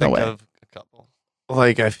can there's no think way. of a couple.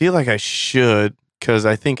 Like, I feel like I should, because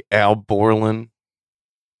I think Al Borland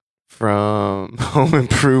from Home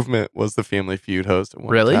Improvement was the Family Feud host at one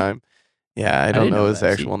Really? time. Yeah, I don't didn't know know his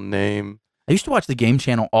that. actual name. I used to watch the Game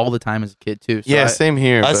Channel all the time as a kid too. So Yeah, same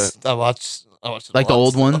here. I But watched like the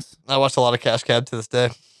old ones. I watched a lot of Cash Cab to this day.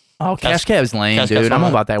 Oh, Cash Cab's lame, Cash Cab's dude. I'm one all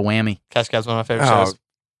of about that whammy. Cash Cab's one of my favorite Oh, shows.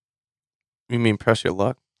 you mean Press Your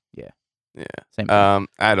Luck? Yeah. Yeah. Same.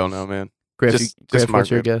 I don't know, man. Griff, just Griff, mark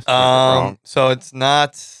what's your it. guess? wrong. So it's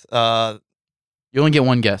not You only get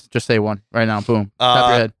one guess. Just say one right now. Boom. Top of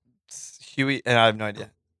your head. Huey, and I have no idea.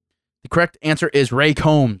 The correct answer is Ray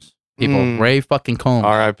Combs. People, Ray fucking Combs.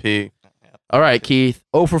 R.I.P. All right, Keith.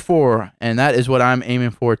 0 for 4, and that is what I'm aiming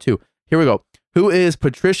for too. Here we go. Who is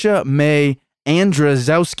Patricia May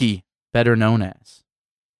Andrzejowski better known as?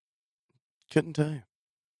 Couldn't tell you.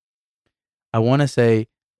 I want to say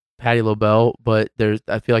Patti LaBelle, but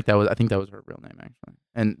I feel like I think that was her real name actually,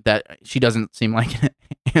 and that she doesn't seem like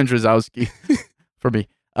Andrzejowski for me.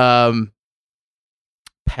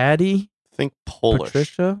 Patty, Think Polish.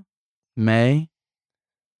 Patricia May.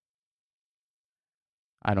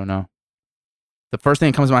 I don't know. The first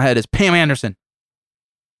thing that comes to my head is Pam Anderson.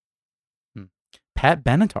 Pat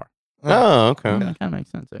Benatar. Oh, okay. That kind of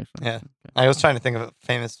makes sense actually. Yeah. I was trying to think of a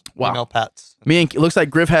famous female Pats. It looks like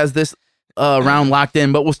Griff has this round locked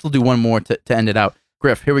in, but we'll still do one more to end it out.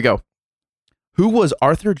 Griff, here we go. Who was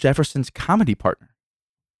Arthur Jefferson's comedy partner?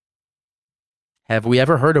 Have we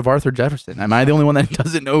ever heard of Arthur Jefferson? Am I the only one that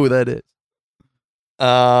doesn't know who that is?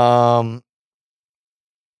 No,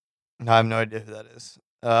 I have no idea who that is.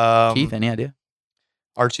 Keith, any idea?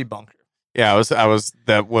 Archie Bunker. Yeah,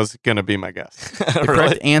 that was gonna be my guess. The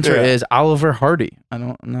correct answer is Oliver Hardy.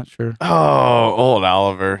 I'm not sure. Oh, old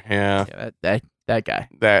Oliver. Yeah. Yeah, that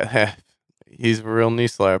guy. He's a real knee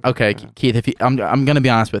slapper. Okay, Yeah. Keith, I'm gonna be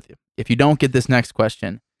honest with you. If you don't get this next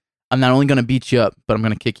question, I'm not only gonna beat you up, but I'm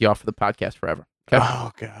gonna kick you off for the podcast forever. Okay?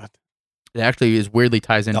 Oh God. It actually is weirdly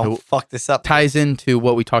ties Don't fuck this up. into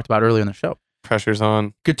what we talked about earlier in the show. Pressure's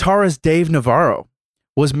on. Guitarist Dave Navarro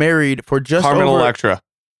was married for just Carmen over... Electra.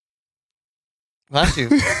 Why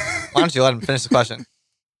don't you let him finish the question?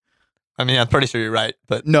 I mean, I'm pretty sure you're right,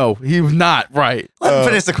 but No, he was not right. let him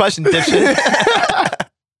finish the question, dipshit.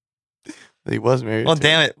 He was married. Well, to-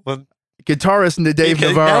 damn it. Well, Guitarist Dave because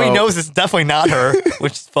Navarro. now he knows it's definitely not her,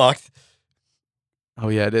 which is fucked. Oh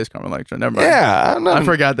yeah, it is Carmen Electra. Never mind. Yeah, I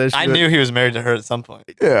forgot that. I knew he was married to her at some point.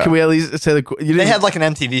 Yeah, Can we at least say the? You They didn't, had like an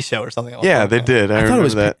MTV show or something. yeah, they did. I, I thought it remember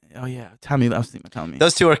was. that. Oh yeah, Tommy. I was thinking Tommy.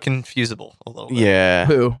 Those two are confusable a little bit. Yeah,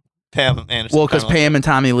 Who? Pam Anderson. Well, because Carmen Pam and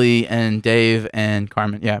Tommy Lee and Dave and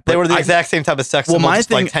Carmen. Yeah, They but were the I- exact same type of sex Well, symbol, my just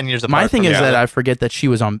thing- like 10 years apart. My thing from is each that other. I forget that she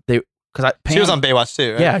was on. She was on Baywatch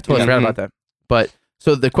too, right? Yeah, I totally forgot Mhm. about that. But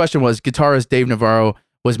so the question was: guitarist Dave Navarro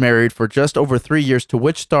was married for just over 3 years to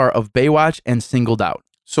which star of Baywatch and Singled Out?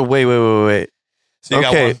 So wait. So you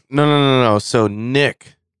got Okay, one. no. So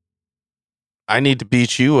Nick, I need to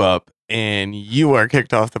beat you up, and you are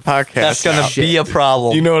kicked off the podcast. That's going now. to be a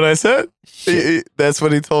problem. You know what I said? Shit. That's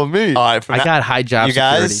what he told me. All right, I got high job you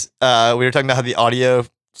security. guys, we were talking about how the audio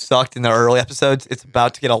sucked in the early episodes. It's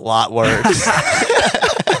about to get a lot worse.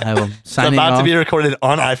 I'm It's signing about off. to be recorded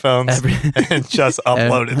on iPhones and just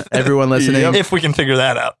uploaded. Everyone listening, If we can figure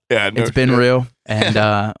that out. Yeah, no it's been shit. real,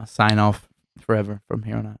 and sign off forever from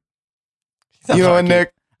here on out. You know what,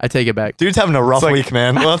 Nick? I take it back. Dude's having a rough like- week,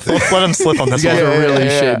 man. Let's let him slip on You this guys one. are really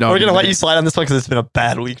Yeah. shitting on We're me, going to let man. you slide on this one because it's been a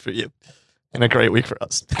bad week for you and a great week for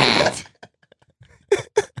us.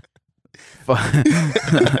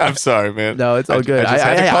 I'm sorry, man. No, it's all good. I just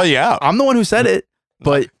had to call you out. I'm the one who said it,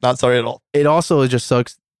 but Not sorry at all. it also just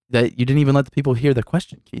sucks that you didn't even let the people hear the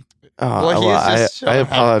question, Keith. Oh, Well, he was just I showing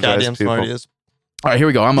how apologize, goddamn smart he people. is. All right, here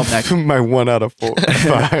we go. I'm up next. My 1 out of 4.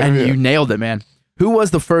 Five, And yeah. you nailed it, man. Who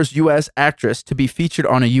was the first U.S. actress to be featured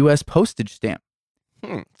on a U.S. postage stamp?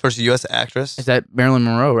 First U.S. actress. Is that Marilyn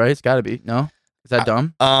Monroe, right? It's got to be. No? Is that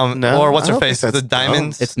dumb? No, or what's I her don't face? think The that's dumb.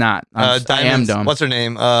 Diamonds. It's not. I am Diamonds. dumb. What's her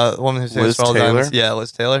name? The woman who sings Liz for all Taylor? diamonds. Yeah,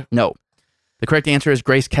 Liz Taylor. No. The correct answer is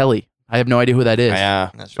Grace Kelly. I have no idea who that is. Yeah.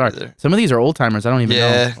 That's right Sorry. there. Some of these are old timers. I don't even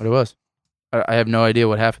Yeah. know what it was. I have no idea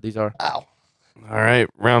what half of these are. Ow. All right,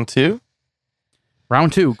 round 2.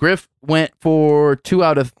 Round 2. Griff went for 2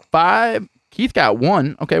 out of 5. Keith got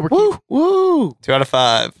 1. Okay, we're Woo! 2 out of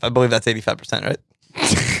 5. I believe that's 85%, right?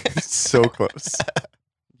 So close.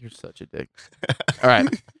 You're such a dick. All right.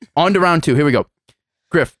 On to round 2. Here we go.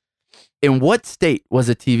 Griff, in what state was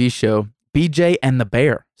a TV show BJ and the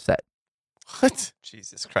Bear set? What?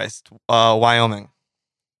 Jesus Christ. Wyoming.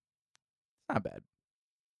 Not bad.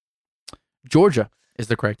 Georgia is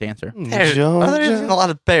the correct answer. There isn't a lot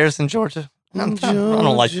of bears in Georgia. I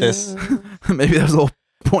don't like this. Maybe that was the whole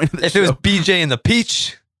point of the If show. it was BJ and the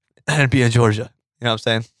Peach, that'd be in Georgia. You know what I'm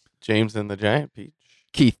saying? James and the Giant Peach.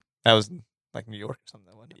 Keith, That was like New York or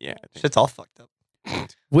something. Wasn't it? Yeah. I think- Shit's all fucked up.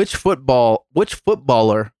 which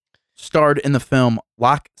footballer starred in the film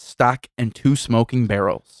Lock, Stock, and Two Smoking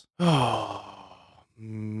Barrels? Oh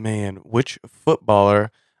man, which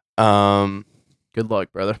footballer? Good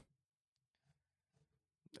luck, brother.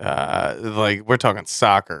 Like we're talking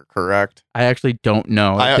soccer, correct? I actually don't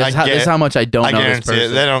know. I This is how much I don't I know this guarantee it.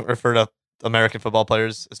 person. They don't refer to American football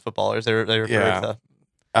players as footballers. They refer Yeah.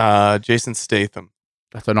 to. Jason Statham.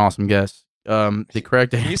 That's an awesome guess. The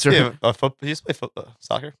correct He used to answer. be he used to play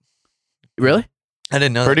soccer. Really? I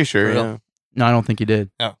didn't know. Pretty that. sure. For real. Yeah. No, I don't think he did.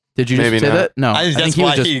 Oh. Did you Maybe just say not. that? No. I think that's he was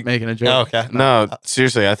why just he- making a Oh, joke. okay. No,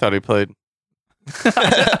 seriously, I thought he played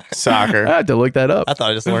soccer. I had to look that up. I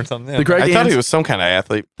thought I just learned something new. The correct I thought answer. he was some kind of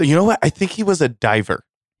athlete. You know what? I think he was a diver.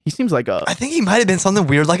 He seems like a. I think he might have been something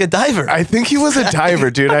weird like a diver. I think he was a diver,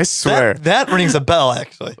 dude. I swear. That rings a bell,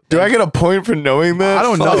 actually. Do I get a point for knowing that? I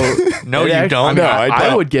don't know. No, It you actually- don't. No, I I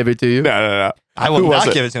don't. would give it to you. No. I Who will was not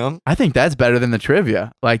it? give it to him. I think that's better than the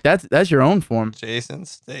trivia. Like that's your own form. Jason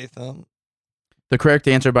Statham. The correct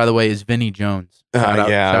answer, by the way, is Vinnie Jones. Shout out-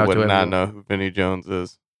 Yeah, shout I out would to not everyone. know who Vinnie Jones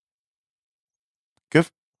is.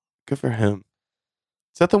 Good for him.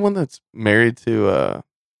 Is that the one that's married to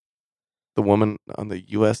the woman on the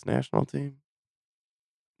U.S. national team?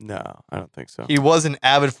 No, I don't think so. He was an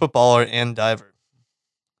avid footballer and diver.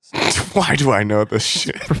 Why do I know this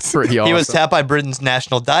shit? Pretty awesome. He was tapped by Britain's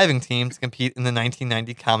national diving team to compete in the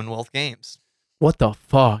 1990 Commonwealth Games. What the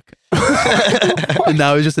fuck? And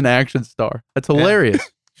now he's just an action star. That's hilarious.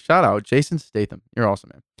 Shout out, Jason Statham. You're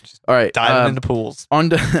awesome, man. All right, Diving into pools. on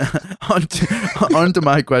to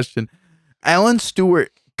my question. Alan Stewart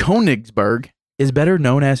Konigsberg is better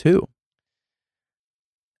known as who?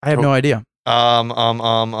 I have no idea.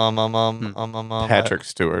 Patrick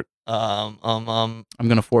Stewart. I'm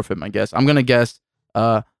gonna forfeit my guess. I'm gonna guess.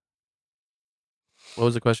 What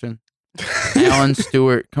was the question? Alan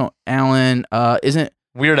Stewart. Alan. Isn't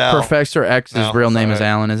Weird Al. Professor X's No, real name is sorry.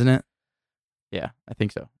 Alan, isn't it? Yeah, I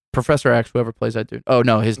think so. Professor X, whoever plays that dude. Oh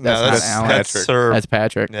no, that's No, not that's Alan. that's Patrick. Sir. That's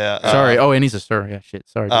Patrick. Yeah. Sorry. Oh, and he's a sir. Yeah, shit.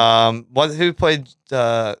 Sorry. dude. Who played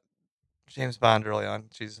James Bond early on?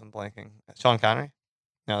 Jesus, I'm blanking. Sean Connery?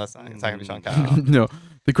 No, that's not. It's not gonna be Sean Connery. No,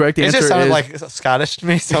 the correct It answer just sounded is like Scottish to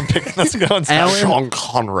me, so I'm picking that's going Alan- Sean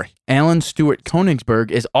Connery. Alan Stewart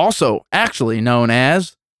Konigsberg is also actually known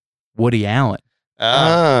as Woody Allen.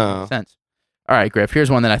 Oh. Makes sense. All right, Griff.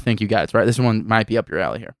 Here's one that I think you got. It's right. This one might be up your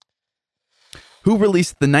alley here. Who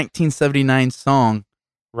released the 1979 song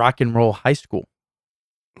 "Rock and Roll High School"?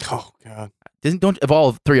 Oh God. Don't of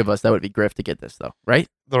all three of us, that would be Griff to get this though, right?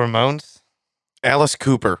 The Ramones. Alice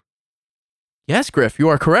Cooper. Yes, Griff, you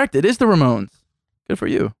are correct. It is the Ramones. Good for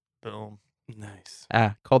you. Boom. Nice.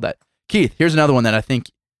 Called that. Keith, here's another one that I think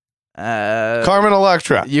Carmen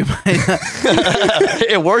Electra. you might.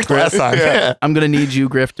 It worked last time. Yeah. I'm gonna need you,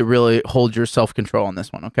 Griff, to really hold your self control on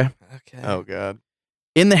this one. Okay. Okay. Oh God.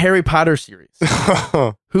 In the Harry Potter series,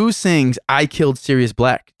 who sings "I Killed Sirius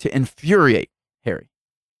Black" to infuriate Harry?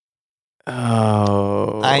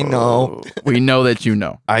 Oh. I know. We know that you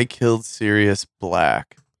know. I killed Sirius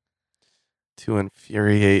Black to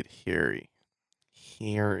infuriate Harry.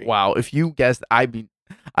 Wow, if you guessed, I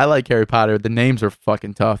like Harry Potter. The names are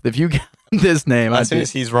fucking tough. If you get this name, As soon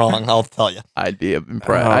as he's wrong, I'll tell you. I'd be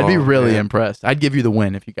impressed. I'd be Oh, really man. impressed. I'd give you the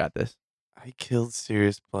win if you got this. I killed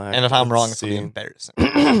Sirius Black. And if I'm Let's wrong, it's going to see. be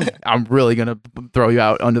embarrassing. I'm really gonna throw you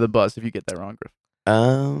out under the bus if you get that wrong, Griff.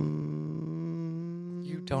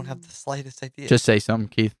 You don't have the slightest idea. Just say something,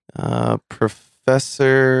 Keith.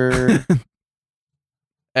 Professor.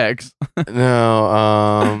 X.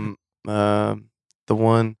 No. The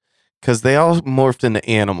one, because they all morphed into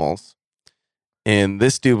animals, and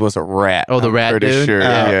this dude was a rat. Oh, the I'm rat pretty dude. Sure.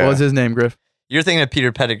 Yeah. Yeah. What was his name, Griff? You're thinking of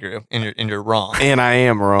Peter Pettigrew, and you're wrong. And I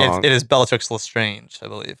am wrong. It is Bellatrix Lestrange, I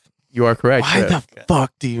believe. You are correct. Why Griff. the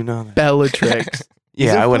fuck do you know that? Bellatrix.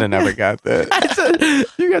 Yeah, I would have never got that.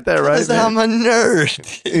 You got that right. Because I'm a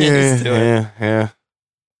nerd. yeah, Used to it. yeah.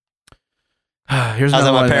 Here's I was another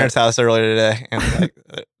at my one. parents' house earlier today,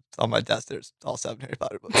 and on my desk. There's all 7 Harry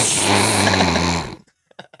Potter books.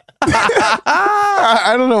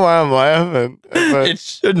 I don't know why I'm laughing. But It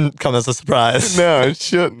shouldn't come as a surprise. no, it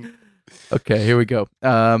shouldn't. Okay, here we go.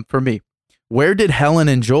 For me, where did Helen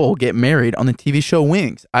and Joel get married on the TV show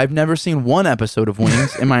Wings? I've never seen one episode of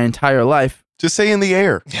Wings in my entire life. Just say in the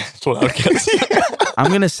air. That's what I would guess. I'm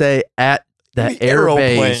going to say at the The air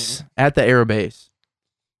aeroplane. base. At the air base.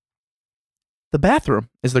 The bathroom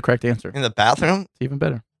is the correct answer. In the bathroom? It's even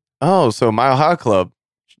better. Oh, so Mile High Club.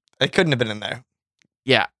 It couldn't have been in there.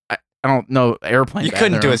 Yeah, I don't know. Airplane. You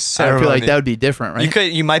couldn't do a bathroom. I feel like ceremony. that would be different, right?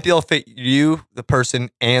 You might be able to fit you, the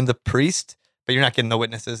person, and the priest, but you're not getting the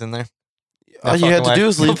witnesses in there. All you had to do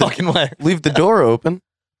is No leave the, fucking way. leave the door open.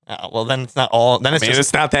 Oh, well, then it's not all. Then it's I mean, just.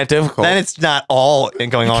 it's not that difficult. Then it's not all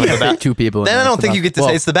going on in the bathroom. Two people. in Then there, I don't it's think about- you get to well,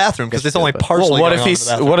 say it's the bathroom because guess it's you only could, but- partially. well, what going if on in the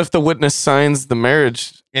bathroom. what if the witness signs the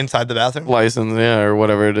marriage inside the bathroom? license, or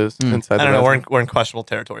whatever it is inside I the don't know. bathroom? We're in questionable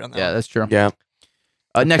territory on that. Yeah, one. that's true. Yeah,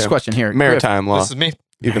 Next Okay. question here. maritime law, This is me.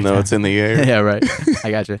 even though it's in the air. Griff. Yeah, right.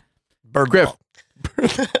 I got you. Bird Griff.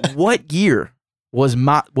 ball. What year was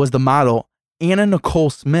the model Anna Nicole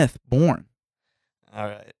Smith born? All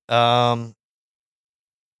right.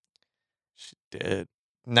 She did.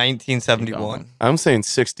 1971. I'm saying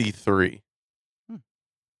 63.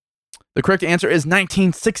 The correct answer is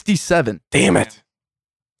 1967. Damn it.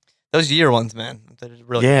 Those year ones, man. They're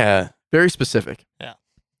really Yeah. Very specific. Yeah.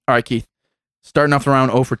 All right, Keith. Starting off the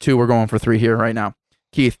round 0 for 2. We're going for 3 here right now.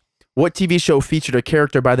 Keith, what TV show featured a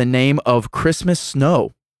character by the name of Christmas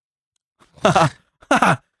Snow?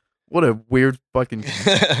 What a weird fucking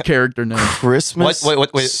character name. Christmas.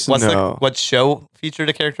 Wait. Snow. What show featured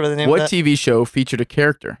a character by the name What of that? TV show featured a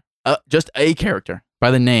character, just a character,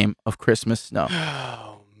 by the name of Christmas Snow?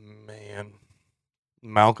 Oh man,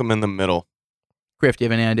 Malcolm in the Middle. Griff, do you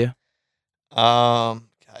have any idea? God,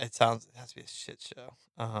 it has to be a shit show.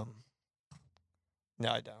 No,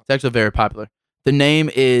 I don't. It's actually very popular. The name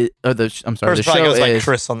is, I'm sorry, First the probably show goes like is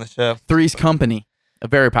Chris on the show. Three's Company, a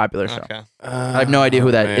very popular show. Okay. I have no idea who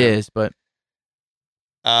that is, but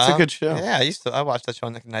It's a good show. Yeah, I watched that show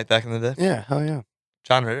on the night back in the day. Yeah, hell yeah.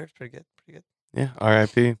 John Ritter, pretty good. Yeah,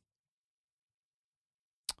 R.I.P.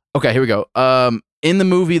 okay, here we go. In the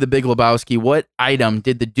movie The Big Lebowski, what item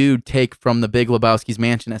did the dude take from the Big Lebowski's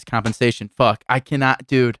mansion as compensation? Fuck, I cannot,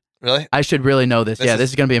 dude. Really? I should really know this. This Yeah, is- this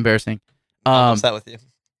is gonna be embarrassing. I'm upset with you.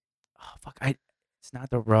 Oh, fuck, it's not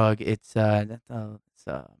the rug. It's isn't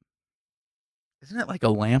it like a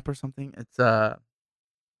lamp or something? It's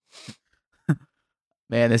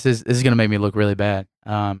man, this is gonna make me look really bad.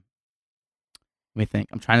 Let me think.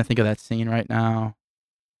 I'm trying to think of that scene right now.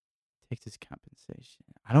 Takes his compensation.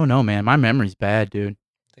 I don't know, man. My memory's bad, dude.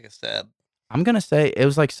 Take a stab. I'm gonna say it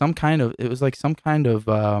was like some kind of.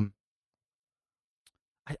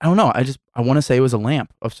 I don't know. I want to say it was a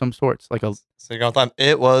lamp of some sorts, like a. So you're going time.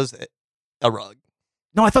 It was a rug.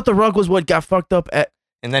 No, I thought the rug was what got fucked up at.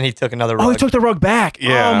 And then he took another rug. Oh, he took the rug back.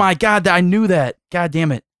 Yeah. Oh my god, I knew that. God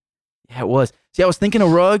damn it. Yeah, it was. See, I was thinking a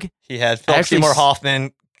rug. He had Philip Actually, Seymour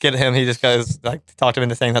Hoffman get him. He just goes like talked him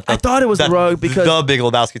into saying that. I thought it was the rug because the Big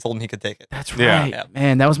Lebowski told him he could take it. that's Yeah. right, Yeah.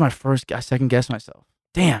 man. That was my second guess myself.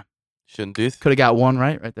 Damn, Shouldn't do. could have got one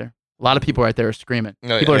right there. A lot of people right there are screaming. Oh,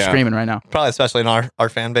 yeah. People are Yeah. screaming right now. Probably especially in our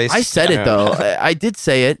fan base. I said it Yeah. though. I did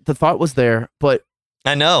say it. The thought was there, but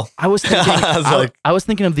I know. I was thinking. I was like- I was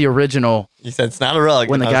thinking of the original You said it's not a rug.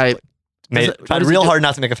 when the I was guy. like, made, what tried does he real do? hard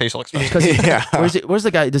not to make a facial expression. Because Yeah. where's the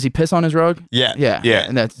guy? Does he piss on his rug? Yeah. Yeah, Yeah.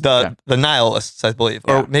 and that's The nihilists, I believe,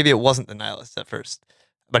 Yeah. or maybe it wasn't the nihilists at first,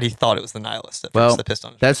 but he thought it was the nihilists at Well, first that pissed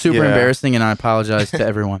on his That's super Yeah. embarrassing, and I apologize to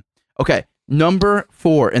everyone. Okay, number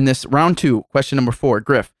 4 in this round 2, question number 4.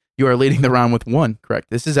 Griff, you are leading the round with 1 correct.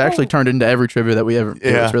 This is actually turned into every trivia that we ever do.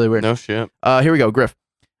 Yeah. It's really weird. No shit. Here we go, Griff.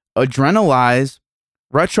 Adrenalize,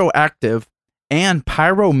 Retroactive, and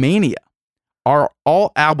Pyromania are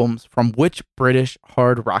all albums from which British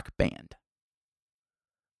hard rock band?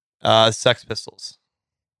 Sex Pistols.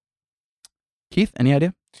 Keith, any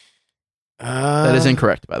idea? That is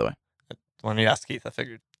incorrect, by the way. When you asked Keith, I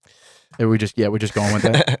figured. We're just going with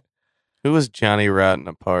that. Who was Johnny Rotten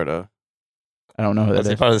a part of? I don't know who Was that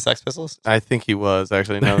he is. part of the Sex Pistols? I think he was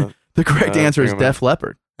actually. No. The correct answer is think I'm Def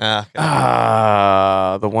Leppard. Okay.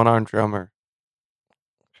 The one-armed drummer.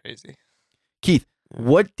 Crazy. Keith,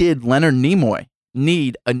 what did Leonard Nimoy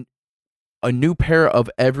need a new pair of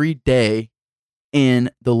every day in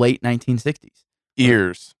the late 1960s?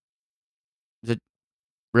 Ears.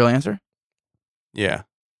 Real answer? Yeah.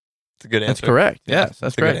 It's a good answer. That's correct. Yeah, Yes,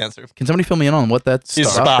 that's a good correct. answer. Can somebody fill me in on what that's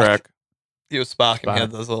He's about? Spock. Trek. He was Spock and Spock. he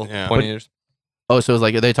had those little Yeah. pointy ears. Oh, so it's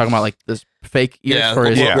like, are they talking about like this fake ears Yeah, for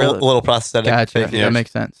his little prosthetic. Gotcha. fake ears. That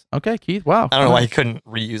makes sense. Okay, Keith. Wow. I don't know why he couldn't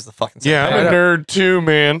reuse the fucking. Yeah, I'm a nerd too,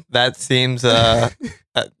 man. That seems that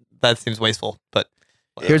seems wasteful. But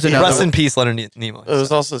Here's another rest one. in peace, Leonard Nimoy. It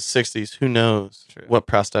was also 60s. Who knows True. what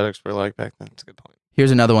prosthetics were like back then? That's a good point.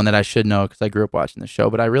 Here's another one that I should know because I grew up watching the show,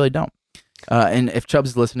 but I really don't. And if Chubbs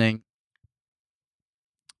is listening,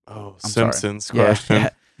 Oh, I'm sorry. Simpsons Yeah, question. yeah.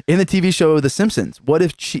 In the TV show The Simpsons, what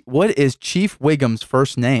is Chief Wiggum's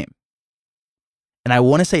first name? And I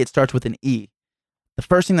want to say it starts with an E. The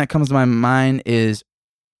first thing that comes to my mind is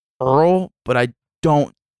Earl, but I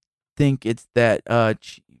don't think it's that. I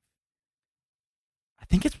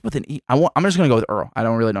think it's with an E. I'm just gonna go with Earl. I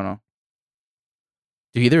don't know.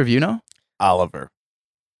 Do either of you know? Oliver.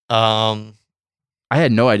 I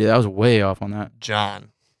had no idea. I was way off on that. John.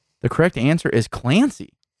 The correct answer is Clancy.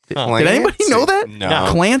 Huh. Did anybody know that? No.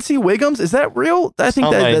 Clancy Wiggums? Is that real? I think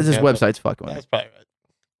Something that's his like- website's fucking with me. That's probably right.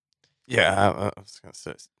 Yeah, I was gonna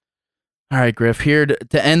say. All right, Griff. Here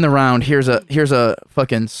to end the round. Here's a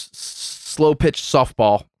fucking slow pitch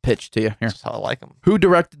softball pitch to you. Here. That's how I like him. Who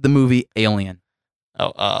directed the movie Alien?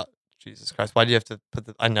 Oh, Jesus Christ! Why do you have to put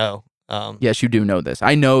the? I know. Yes, you do know this.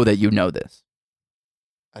 I know that you know this.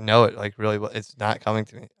 I know it like really well. It's not coming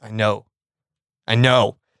to me. I know.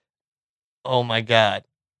 Oh my God!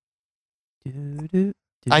 Dude,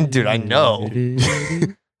 I know.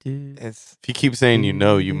 It's If you keep saying you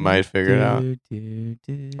know, you might figure it out.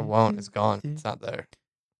 it won't. It's gone. It's not there.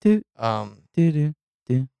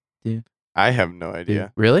 I have no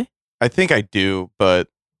idea. Really? I think I do, but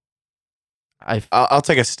I'll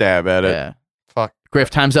take a stab at it. Yeah. Fuck. Griff,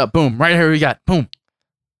 time's up. Boom. Right here we got. Boom.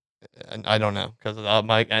 I don't know because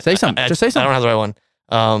my. Say something. Just say I something. don't have the right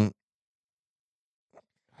one.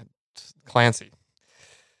 Clancy.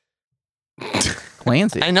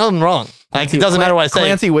 Clancy. I know I'm wrong. Like, it doesn't matter what I say.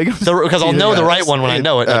 Clancy Wiggums. Because I'll know the right one when I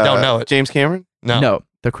know it. I don't know it. James Cameron? No. No.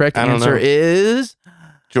 The correct I don't answer know. is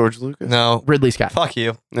George Lucas? No. Ridley Scott. Fuck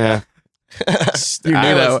you. Yeah. You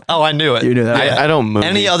knew that. Oh, I knew it. You knew that. Yeah. I don't move.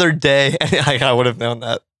 Any other day, I would have known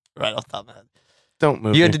that right off the top of my head. Don't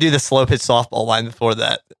move. You had to do the slow pitch softball line before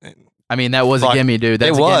that. I mean, that was Fuck. a gimme, dude.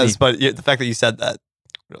 That's It a was, gimme. but the fact that you said that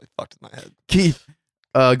really fucked with my head. Keith,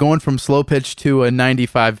 going from slow pitch to a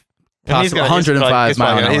 95, And he's possible gonna- 105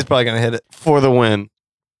 mile an hour. He's probably going to hit it. for the win.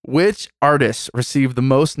 Which artist received the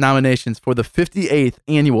most nominations for the 58th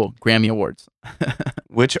annual Grammy Awards?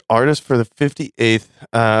 Which artist for the 58th?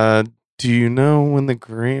 Do you know when the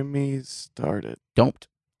Grammys started? Don't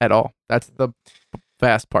at all. That's the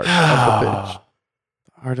fast part of the pitch.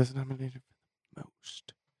 The artist nominated for the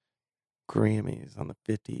most Grammys on the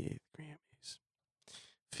 58th Grammys.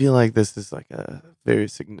 Feel like this is like a very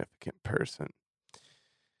significant person.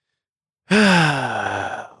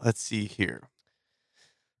 Let's see here.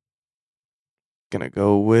 Gonna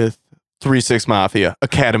go with 3-6 Mafia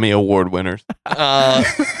Academy Award winners.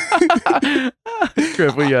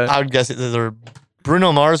 Griff, we got. I would guess it's either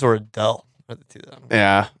Bruno Mars or Adele. Are the two of them.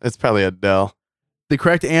 Yeah, it's probably Adele. The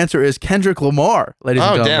correct answer is Kendrick Lamar, ladies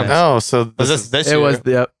and Oh, gentlemen. damn. Oh, so Was this this It year? was,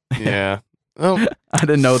 yep. yeah. Oh, I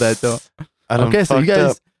didn't know that, though. I done Okay, so you fucked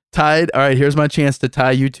guys up. tied. All right, here's my chance to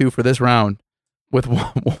tie you two for this round with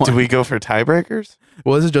one. Do we go for tiebreakers?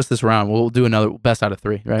 Well, this is just this round. We'll do another best out of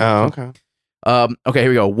three, right? Oh, okay. Okay, here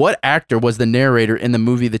we go. What actor was the narrator in the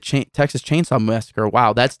movie The Texas Chainsaw Massacre?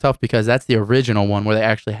 Wow, that's tough because that's the original one where they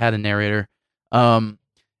actually had a narrator. And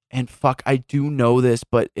fuck, I do know this,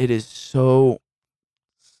 but it is so.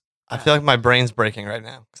 I feel like my brain's breaking right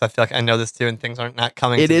now because I feel like I know this too, and things aren't not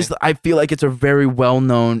coming. It to is. Me. I feel like it's a very well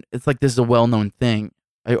known. It's like this is a well known thing.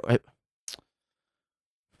 I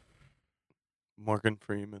Morgan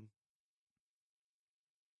Freeman.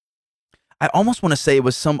 I almost want to say it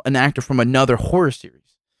was an actor from another horror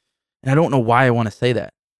series, and I don't know why I want to say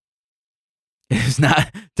that. It's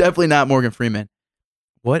definitely not Morgan Freeman.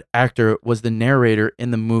 What actor was the narrator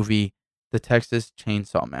in the movie The Texas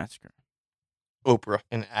Chainsaw Massacre? Oprah.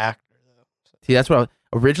 An actor though. See, that's what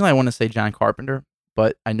originally I want to say John Carpenter,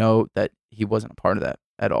 but I know that he wasn't a part of that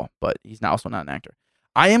at all. But he's also not an actor.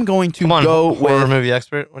 I am going to Come on, go horror with. movie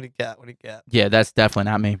expert. What do you got? Yeah, that's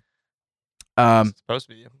definitely not me. It's supposed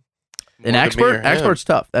to be you. An Morgan expert. Meir, yeah. Expert's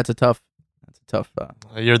tough. That's a tough.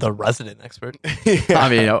 You're the resident expert. I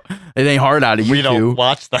mean, it ain't hard out of you We don't two.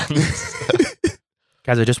 watch them.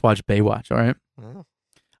 Guys, I just watched Baywatch. All right. Oh.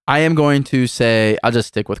 I am going to say I'll just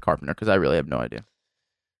stick with Carpenter because I really have no idea.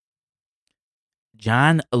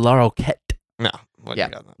 John Larroquette. No. What Yeah.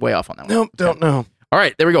 you got? Way off on that one. Nope, don't know. All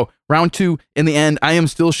right, there we go. Round two. In the end, I am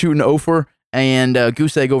still shooting over, and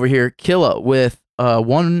Goose Egg over here, Killa with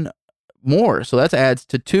one more. So that adds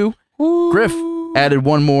to two. Griff added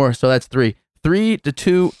one more, so that's three.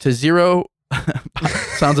 3-2-0.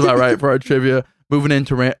 Sounds about right for our trivia. Moving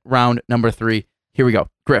into round number 3. Here we go.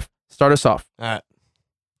 Griff, start us off. All right.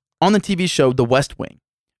 On the TV show The West Wing,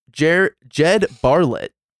 Jed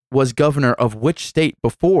Bartlett was governor of which state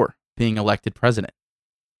before being elected president?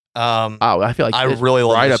 Oh, I feel like I it's really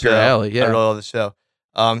love right the up show. your alley. Yeah. I really love the show.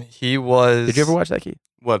 He was. Did you ever watch that, Keith?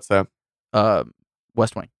 What's that?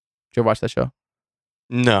 West Wing. Did you ever watch that show?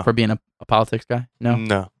 No. For being a politics guy? No?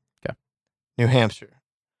 No. New Hampshire?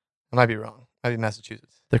 I might be wrong. Might be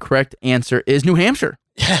Massachusetts. The correct answer is New Hampshire.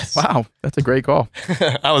 Yes. Wow, that's a great call.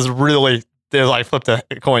 I was really. I flipped a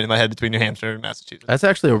coin in my head between New Hampshire and Massachusetts. That's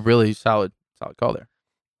actually a really solid call there.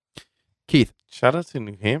 Keith. Shout out to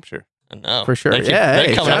New Hampshire. I know. For sure. They're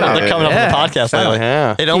Hey, coming shout up out. on the Yeah. podcast Shout lately.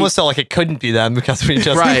 Yeah. It almost felt like it couldn't be them because we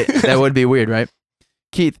just Right. That would be weird, right?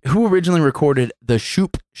 Keith, who originally recorded the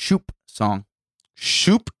Shoop Shoop song?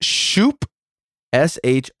 Shoop Shoop.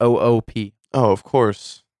 SHOOP. Oh, of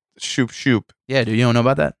course. Shoop Shoop. Yeah, dude, you don't know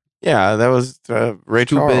about that? Yeah, that was Ray Scoopity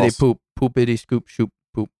Charles. poop. Poopity scoop shoop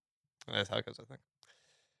poop. That's how it goes, I think.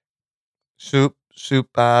 Shoop, shoop,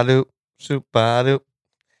 ba-doop, shoop, ba-doop.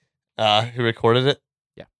 Who recorded it?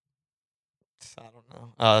 Yeah. I don't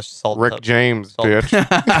know. Salt and Rick Pepper. James, Salt.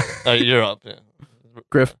 bitch. You're up. Yeah.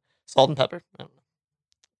 Griff. Salt and Pepper? I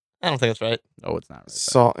don't think that's right. No, it's not right.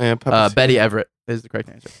 Salt and pepper. Betty Everett is the correct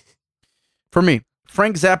answer. For me,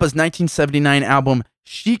 Frank Zappa's 1979 album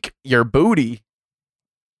Chic Your Booty.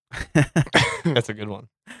 That's a good one.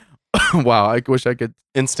 Wow, I wish I could.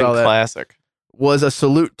 Instant saw that. classic. Was a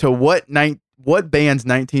salute to what band's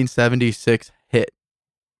 1976 hit?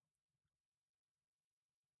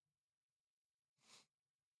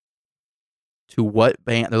 To what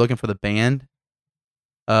band? They're looking for the band.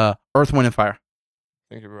 Earth, Wind, and Fire.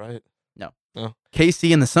 I think you're right.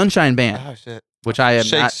 KC and the Sunshine Band, Oh, shit. which I am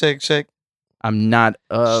Shake, not. shake, shake. I'm not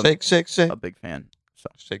Shake, shake, shake. a big fan. So,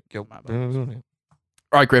 Shake your My bad.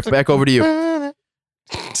 all right, Griff, back over to you.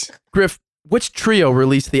 Griff, which trio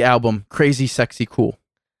released the album Crazy, Sexy, Cool?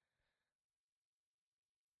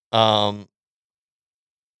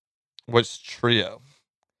 Which trio?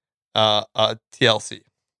 TLC.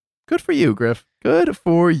 Good for you, Griff. Good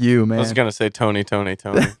for you, I man. was gonna say Tony.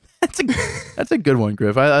 That's a good one,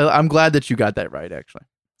 Griff. I'm glad that you got that right, actually.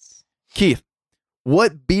 Keith,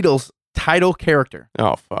 what Beatles title character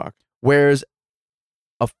Oh fuck. wears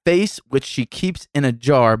a face which she keeps in a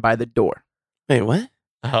jar by the door? Wait, what?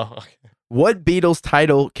 Oh, okay. What Beatles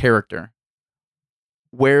title character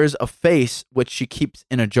wears a face which she keeps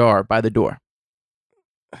in a jar by the door?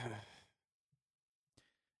 As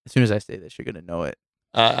soon as I say this, you're gonna know it.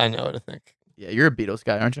 I know what I think. Yeah, you're a Beatles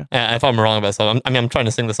guy, aren't you? If I'm wrong about something, I'm trying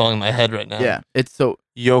to sing the song in my head right now. Yeah, it's so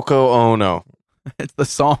Yoko Ono. it's the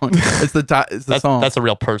song. It's the song. That's a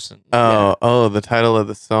real person. Oh, the title of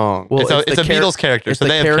the song. Well, it's a the Beatles character, it's so the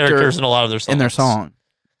they have character characters in a lot of their songs. in their song.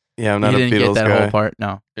 Yeah, I'm You not a didn't Beatles get that guy. whole part.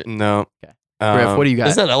 No, No. Okay. Griff, what do you got?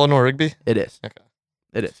 Is that Eleanor Rigby? It is. Okay.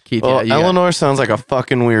 It is. Keith, Well, yeah, you got it. Eleanor sounds like a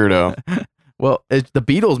fucking weirdo. Well, the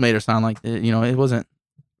Beatles made her sound like it wasn't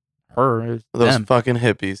her. It was Those them. fucking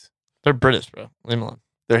hippies. They're British, bro. Leave them alone.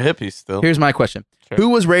 They're hippies still. Here's my question: Sure. Who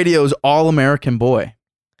was radio's All-American boy?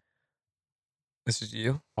 This is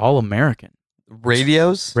you. All-American.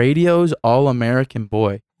 Radios. Radio's All-American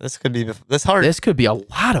boy. This could be this hard This could be a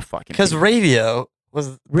lot of fucking. because people. radio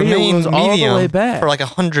was the Radio main was all the medium way back. for like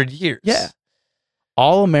 100 years. Yeah.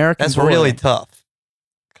 All-American. that's boy. really tough.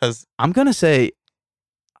 Because I'm gonna say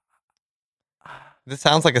this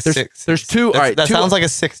sounds like a There's- 60s. there's two- all right, That two- sounds like a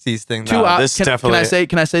 60s thing. two. though. this can definitely-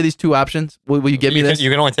 I say these two options? Will you give me you this? Can,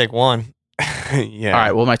 you can only take one. Yeah. All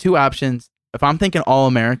right. Well, my two options. If I'm thinking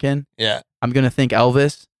All-American, Yeah. I'm gonna think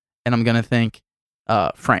Elvis, and I'm gonna think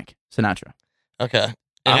Frank Sinatra. Okay.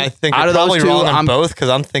 And I'm- I think out you're of those probably two, wrong on I'm- both because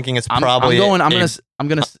I'm thinking it's I'm probably going. I'm it's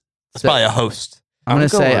gonna. probably a host. I'm gonna I'm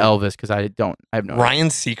say going- Elvis because I have no. idea. Ryan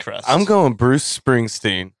Seacrest. I'm going Bruce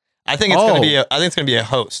Springsteen. I think it's gonna Oh. be. I think it's gonna be a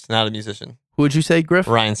host, not a musician. Who would you say, Griff?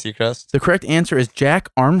 Ryan Seacrest. The correct answer is Jack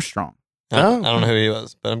Armstrong. I Oh. don't know who he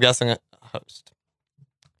was, but I'm guessing a host.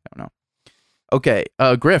 I don't know. Okay,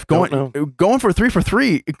 Griff, Don't going for 3 for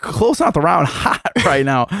 3, closing out the round hot right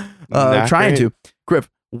now. Not Trying great. to. Griff,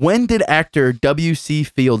 when did actor W.C.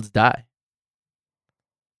 Fields die?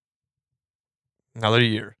 Another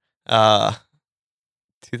year.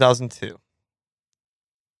 2002.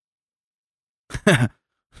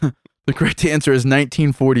 The correct answer is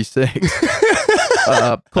 1946.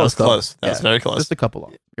 That was though. close. That was Yeah, very close. Just a couple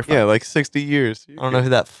off. You're fine. Yeah, like 60 years. I don't know who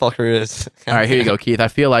that fucker is. All right, here you go, Keith. I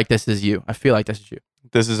feel like this is you.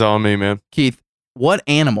 This is all me, man. Keith, what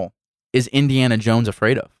animal is Indiana Jones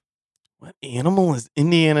afraid of? What animal is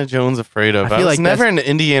Indiana Jones afraid of? I I, feel was like never that's-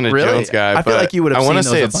 an Indiana Really? Jones guy. I feel but like you would have I want seen to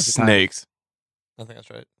say those a it's bunch of times. snakes. I think that's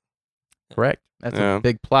right. Correct. That's Yeah. a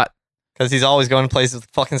big plot. Because he's always going to places with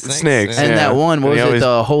fucking snakes. Snakes, And Yeah. that one, what And he was it? always-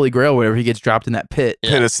 The Holy Grail, whatever. He gets dropped in that pit.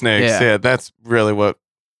 Yeah. Pit of snakes. Yeah. Yeah. That's really what.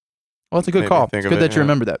 Well, it's a good Made me call. think It's of good it, that you yeah.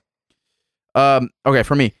 remember that. Okay,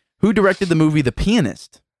 for me, who directed the movie The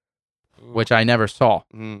Pianist, Ooh. which I never saw?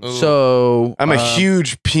 Mm. Ooh. So I'm a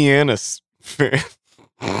huge pianist fan.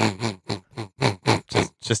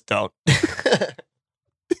 Just don't.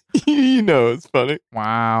 You know it's funny.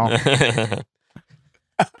 Wow. Okay,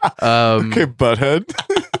 butthead.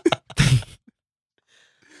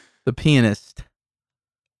 The Pianist.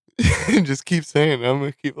 Just keep saying it. I'm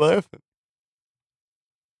gonna keep laughing.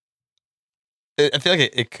 I feel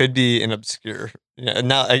like it could be an obscure,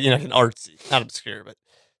 not an artsy, not obscure, but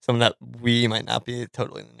something that we might not be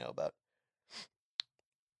totally in the know about.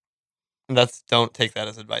 And don't take that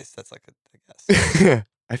as advice. That's like a guess.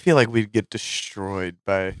 I feel like we'd get destroyed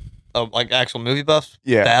by. Oh, like actual movie buffs?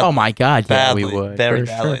 Yeah. Bad- Oh my God, yeah, badly, we would. very for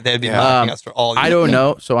badly. sure. They'd be Yeah. knocking us for all. I don't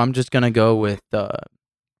know, so I'm just gonna go with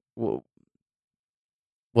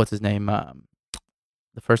what's his name?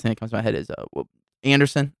 The first thing that comes to my head is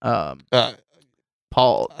Anderson.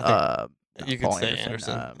 Paul. You could Paul say Anderson,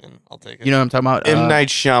 Anderson, and I'll take it. You know what I'm talking about? M. Night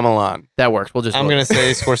Shyamalan. That works. We'll just. I'm go gonna with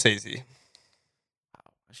it. say Scorsese.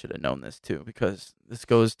 I should have known this too because this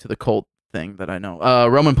goes to the cult thing that I know.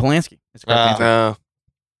 Roman Polanski. Is the correct answer.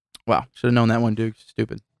 Wow, should have known that one, dude.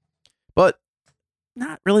 Stupid, but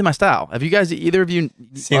not really my style. Have you guys, either of you,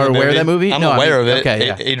 Seen are the aware of that movie? I'm No, I aware mean, of it. Okay,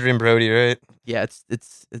 yeah, Adrian Brody, right? yeah.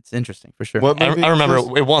 It's interesting for sure. What I movie remember is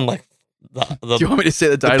this? it won like Do you the want me to say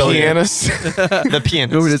the The title? again? Pianist. the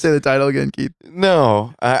pianist. You want me to say the title again, Keith?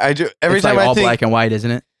 No, I do. Every It's time like I all think, black and white,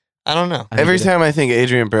 isn't it? I don't know. I think every it is. time I think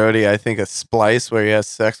Adrian Brody, I think of Splice where he has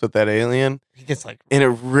sex with that alien, He gets like and it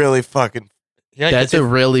really fucking. That's a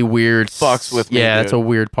really weird. fucks with me, Yeah, that's a dude.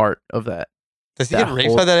 weird part of that. Does he that get raped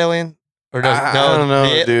whole- by that alien? Or does I don't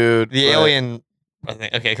know, dude. The but alien, I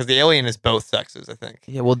think. Okay, because the alien is both sexes. I think.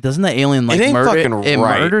 Yeah, well, doesn't the alien like ain't murder? fucking It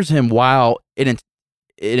right. murders him while it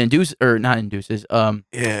induces or not induces Yeah.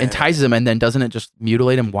 entices him, and then doesn't it just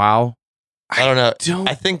mutilate him while I don't know. Don't.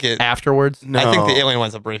 I think it. afterwards? No. I think the alien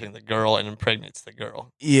winds up raping the girl and impregnates the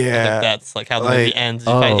girl. I think Yeah. that's like how the like- movie ends.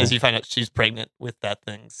 As you find out she's pregnant with that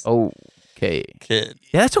thing's Okay. kid.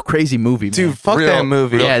 Yeah, that's a crazy movie, man. Dude, fuck Real- that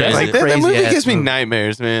movie. real Yeah, that's like a that crazy movie ass gives me movie.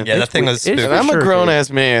 nightmares, man. Yeah, that It's thing weird. was It is spooky. And I'm for a sure, grown dude. ass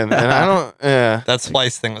man, and I don't. Yeah. That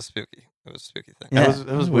Splice thing was spooky. It was a spooky thing. Yeah.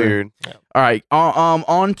 That was weird. All right.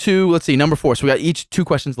 On to, let's see, number 4. So we got each 2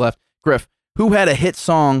 questions left. Griff, who had a hit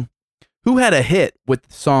with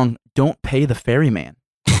the song "Don't Pay the Ferryman"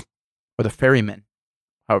 or the Ferryman,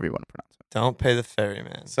 however you want to pronounce it? Don't pay the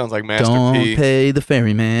ferryman. Sounds like Master Don't P. pay the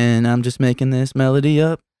ferryman. I'm just making this melody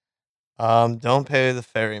up. Don't pay the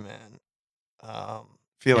ferryman.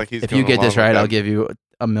 Feel like he's. If you going get this along with right, that. I'll give you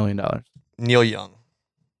 $1 million. Neil Young.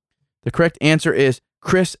 The correct answer is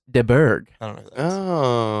Chris de Burgh. I don't know who that is.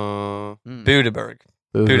 Oh. Budeberg.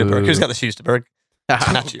 Budeberg. Who's got the shoes to Berg?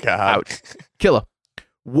 Not you. God. Out. Killer.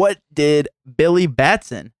 What did Billy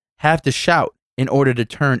Batson have to shout in order to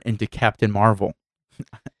turn into Captain Marvel?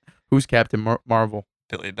 Who's Captain Marvel?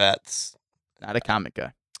 Billy Bats. Not a comic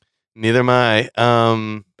guy. Neither am I.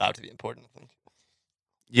 About to be important, I think.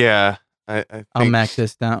 Yeah. I think. I'll max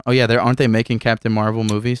this down. Oh yeah, aren't they making Captain Marvel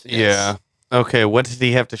movies? Yeah. Okay. What did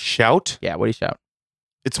he have to shout? Yeah. What do you shout?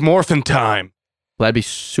 It's morphin' time. Well, that'd be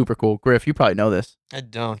super cool. Griff, you probably know this. I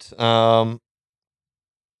don't.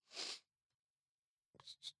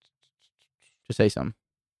 Just say something.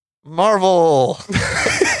 Marvel.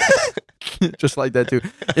 Just like that too.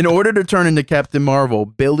 In order to turn into Captain Marvel,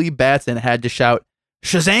 Billy Batson had to shout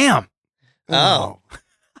Shazam. Oh.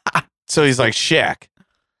 So he's like Shaq.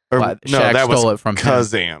 Or Well, no, Shaq that stole was it from him.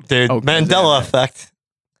 Kazam. Dude, Oh, Mandela Kazam. effect.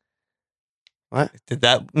 What? Did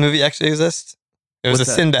that movie actually exist? It was What's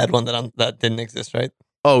a that? Sinbad one that didn't exist, right?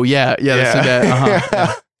 Oh yeah. That's that.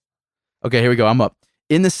 Yeah. Okay, here we go. I'm up.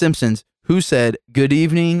 In The Simpsons, who said, "Good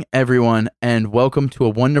evening, everyone, and welcome to a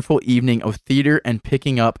wonderful evening of theater and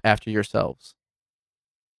picking up after yourselves"?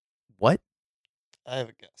 What? I have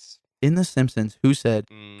a guess. In The Simpsons, who said,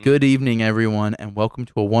 Mm. "Good evening, everyone, and welcome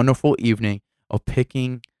to a wonderful evening of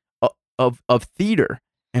picking of theater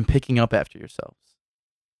and picking up after yourselves"?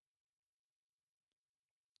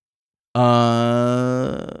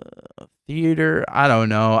 Theater. I don't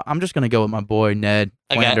know. I'm just gonna go with my boy Ned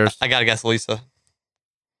Flanders. I gotta guess Lisa.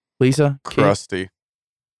 Lisa, Keith? Krusty.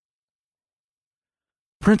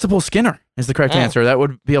 Principal Skinner is the correct Oh. answer. That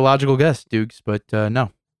would be a logical guess, Dukes, but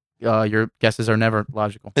no. your guesses are never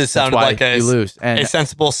logical. It sounded That's why like you lose. And a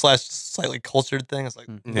sensible / slightly cultured thing. It's like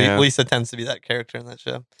Yeah. Lisa tends to be that character in that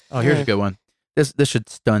show. oh, here's a good one. This should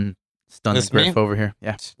stun This Griff me? over here.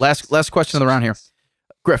 Yeah. Last question of the round here.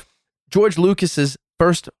 Griff, George Lucas's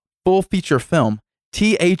first full feature film,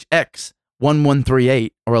 THX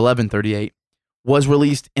 1138 or 1138, was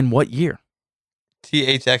released in what year?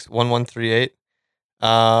 THX 1138.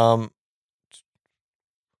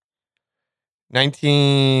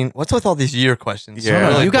 19. What's with all these year questions? Yeah.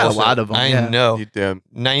 Really You got a bullshit. lot of them, I yeah. know. You did.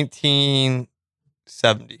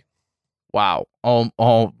 1970. Wow.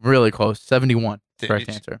 All really close. 71. Dude, Correct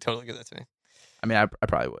you answer. Totally give that to me. I mean, I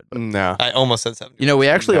probably would. But. No. I almost said 70. You know, we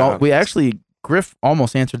No. actually Griff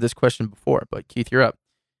almost answered this question before, but Keith, you're up.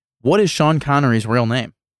 What is Sean Connery's real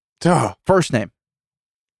name? Duh. First name.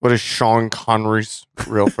 What is Sean Connery's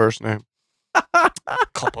real first name?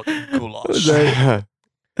 Cup of goulash.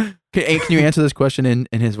 Can you answer this question in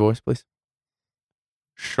his voice, please?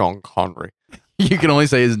 Sean Connery. You can only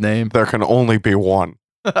say his name. There can only be one.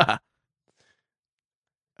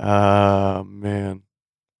 Man.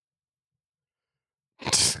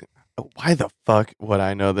 Why the fuck would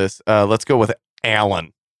I know this? Let's go with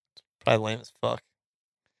Alan. Probably lame as fuck.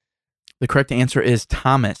 The correct answer is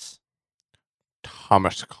Thomas.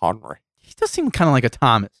 Thomas Connery. He does seem kind of like a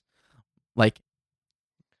Thomas. Like,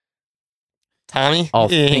 Tommy? all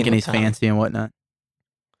He ain't thinking no he's Tommy. fancy and whatnot.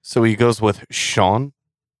 So he goes with Sean.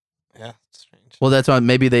 Yeah, strange. Well, that's why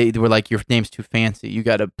maybe they were like, your name's too fancy. You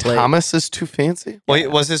got to play. Thomas is too fancy. Wait,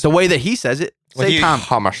 was this The way that he says it. Well, Say he- Tom.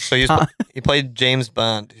 Thomas. So he played James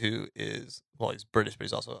Bond, who is, well, he's British, but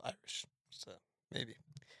he's also Irish. So maybe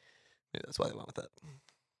that's why they went with that.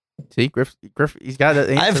 See, Griff, he's got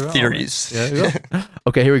it. I have theories. Yeah, there you go.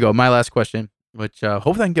 Okay, here we go. My last question, which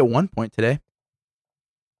hopefully I can get 1 point today.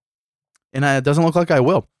 And it doesn't look like I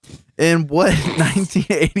will. In what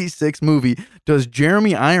 1986 movie does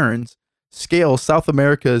Jeremy Irons scale South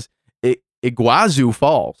America's Iguazu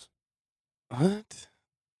Falls? What?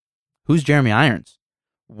 Who's Jeremy Irons?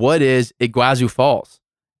 What is Iguazu Falls?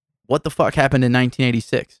 What the fuck happened in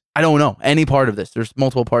 1986? I don't know any part of this. There's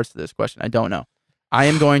multiple parts to this question. I don't know. I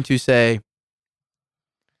am going to say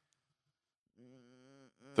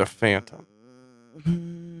The Phantom.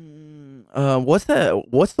 What's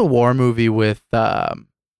the war movie with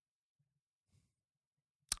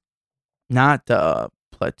not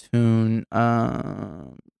Platoon?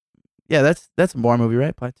 Yeah, that's a war movie,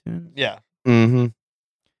 right? Platoon. Yeah. Mm-hmm.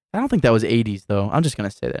 I don't think that was 80s though. I'm just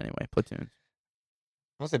gonna say that anyway. Platoon.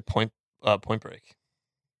 I want to say Point Break.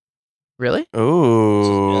 Really?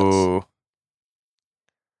 Oh.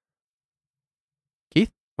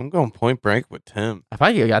 Keith? I'm going Point Break with Tim. If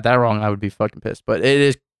I got that wrong, I would be fucking pissed. But it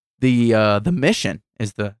is the Mission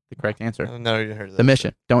is the correct answer. I've never even heard of that. The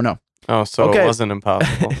Mission. Don't know. Oh, so Okay. it wasn't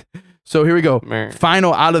impossible. So here we go. Man.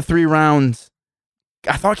 Final out of 3 rounds.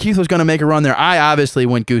 I thought Keith was going to make a run there. I obviously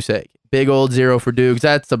went goose egg. Big old 0 for Dukes.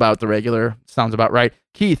 That's about the regular. Sounds about right.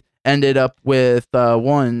 Keith ended up with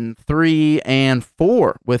 1, 3, and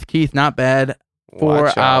 4. With Keith, not bad. 4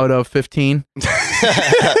 Watch out of 15.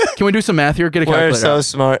 Can we do some math here? Get a We're calculator. so out.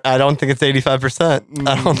 smart. I don't think it's 85%.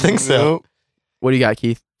 I don't think so. Nope. What do you got,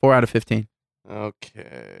 Keith? 4 out of 15.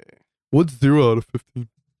 Okay. What's 0 out of 15?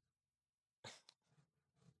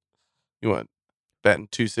 You want betting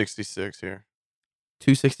 266 here?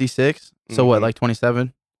 266. So what, Mhm. like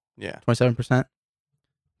 27? Yeah. 27%?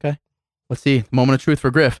 Okay. Let's see. Moment of truth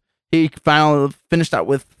for Griff. He finally finished out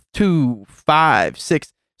with 2, 5,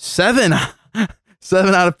 6, 7.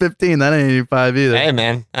 7 out of 15. That ain't 85 either. Hey,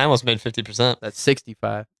 man. I almost made 50%. That's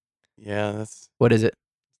 65. Yeah, that's. What is it?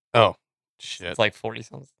 Oh, shit. It's like 40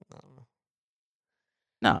 something. I don't know.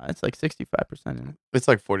 No, it's like 65%. Isn't it? It's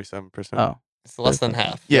like 47%. Oh. It's less than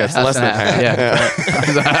half. Yeah, it's less than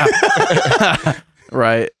half. Yeah.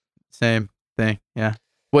 Right. Same thing. Yeah.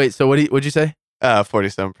 Wait, so what'd you say?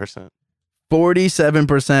 47%.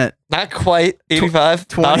 47%. Not quite 85.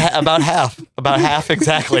 20. About half. About half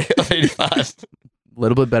exactly of 85. A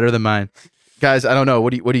little bit better than mine. Guys, I don't know.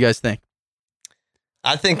 What do you guys think?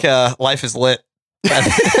 I think life is lit.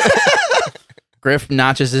 Griff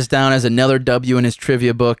notches this down as another W in his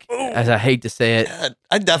trivia book, as I hate to say it,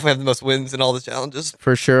 I definitely have the most wins in all the challenges.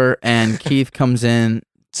 for sure. And Keith comes in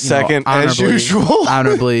Second, as honorably. usual.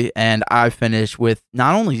 honorably, and I finish with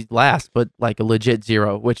not only last, but like a legit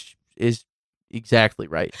 0, which is exactly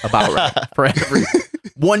right, about right for every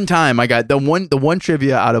one time. I got the one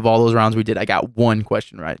trivia out of all those rounds we did. I got one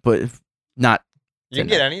question right, but if not. You didn't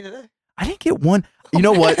get any today? I didn't get one. You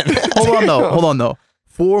know what? man. Hold on though.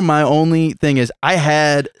 For my only thing is, I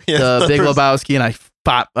had Yeah, the the Big first- Lebowski, and I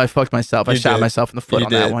fucked myself. I You shot did. myself in the foot You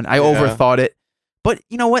on that did. one. I Yeah. overthought it, But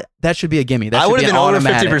you know what? That should be a gimme. That I should would be have an been over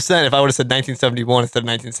automatic. 50% if I would have said 1971 instead of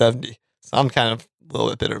 1970. So I'm kind of a little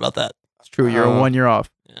bit bitter about that. It's true. You're 1 year off.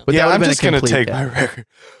 Yeah. But that yeah, would've I'm been a just gonna complete take guess. my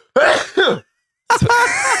record.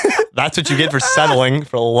 That's what you get for settling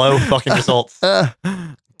for low fucking results.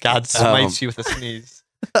 God smites you with a sneeze.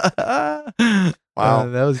 Wow.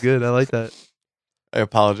 That was good. I like that. I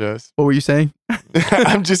apologize. What were you saying?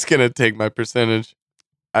 I'm just gonna take my percentage.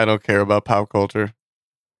 I don't care about pop culture.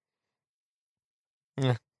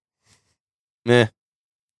 Yeah. Meh.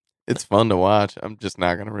 It's fun to watch. I'm just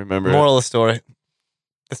not gonna remember it. Moral of the story.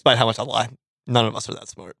 Despite how much I lie, none of us are that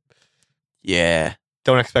smart. Yeah.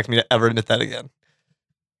 Don't expect me to ever admit that again.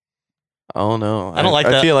 Oh no. I don't like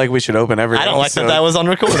I that. feel like we should open every I don't like that episode. that was on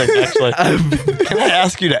recording, actually. Can I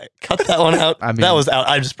ask you to cut that one out? I mean- that was out.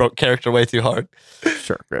 I just broke character way too hard.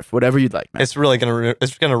 Sure, Griff. Whatever you'd like, man. It's really gonna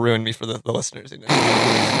ruin me for the listeners. You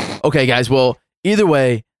know? Okay, guys. Well, either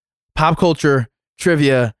way, pop culture,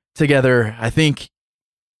 trivia together, I think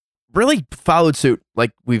really followed suit,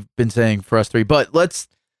 like we've been saying for us three. But let's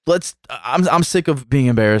I'm sick of being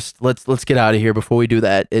embarrassed. Let's get out of here before we do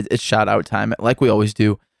that. It's shout out time, like we always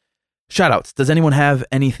do. Shout outs. Does anyone have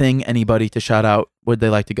anybody to shout out? Would they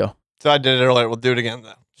like to go? So I did it earlier. We'll do it again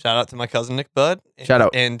though. Shout out to my cousin Nick Budd. Shout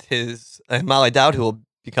out. And Molly Dowd, who will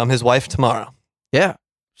become his wife tomorrow. Yeah.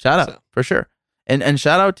 Shout out So. for sure. And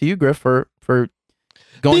shout out to you, Griff, for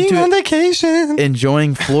going Being on to vacation.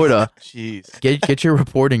 enjoying Florida. Jeez. Get your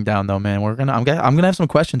reporting down though, man. I'm gonna have some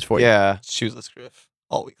questions for you. Yeah. Shoeless Griff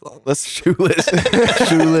all week long. Let's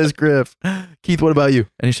Shoeless Griff. Keith, what about you?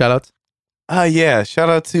 Any shout outs? yeah. Shout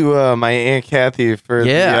out to my Aunt Kathy for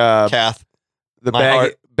Yeah. Kath. the My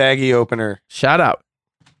heart. baggie opener. Shout out.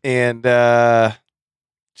 And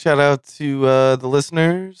shout out to the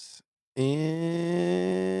listeners.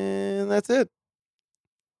 And that's it.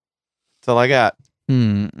 That's all I got.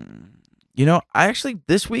 You know, I actually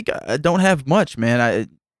this week I don't have much, man.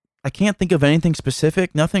 I can't think of anything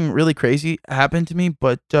specific. Nothing really crazy happened to me,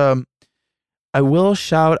 but I will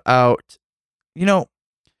shout out. You know,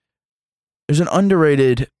 there's an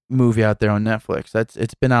underrated movie out there on Netflix.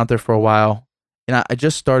 It's been out there for a while, and I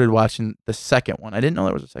just started watching the second one. I didn't know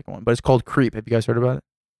there was a second one, but it's called Creep. Have you guys heard about it?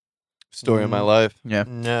 Story of my life. Yeah.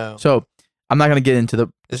 No. So I'm not gonna get into the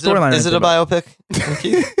Is storyline. it a biopic?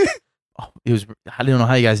 It was. I don't know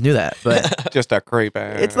how you guys knew that, but Just a creep.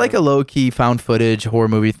 it's like a low key found footage horror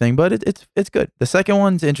movie thing. But it's good. The second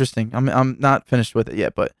one's interesting. I'm not finished with it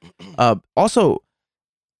yet, but also,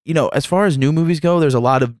 you know, as far as new movies go, there's a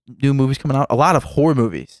lot of new movies coming out. A lot of horror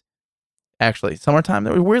movies, actually. Summertime,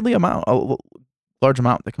 there was weirdly a large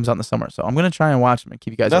amount that comes out in the summer. So I'm gonna try and watch them and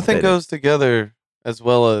keep you guys. Nothing updated. goes together as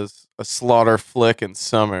well as a slaughter flick in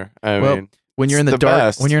summer. I Well, mean, when you're in it's the the dark.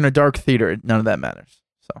 best. When you're in a dark theater, none of that matters.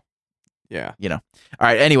 So. yeah. You know. All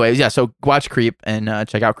right. Anyways, yeah. So watch Creep and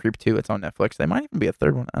check out Creep 2. It's on Netflix. There might even be a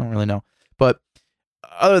third one. I don't really know. But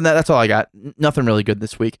other than that, that's all I got. Nothing really good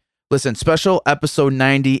this week. Listen, special episode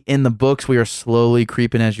 90 in the books. We are slowly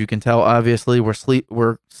creeping, as you can tell. Obviously, we're sleeping.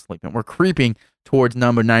 We're creeping towards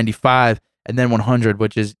number 95 and then 100,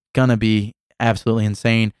 which is gonna be absolutely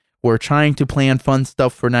insane. We're trying to plan fun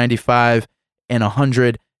stuff for 95 and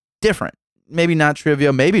 100. Different. Maybe not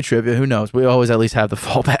trivia, maybe trivia, who knows? We always at least have the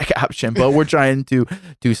fallback option, but we're trying to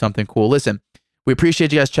do something cool. Listen, we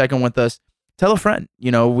appreciate you guys checking with us. Tell a friend.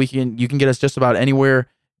 You know, you can get us just about anywhere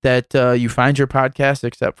that you find your podcast,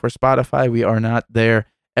 except for Spotify. We are not there.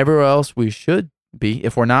 Everywhere else we should be.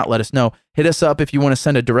 If we're not, let us know. Hit us up if you want to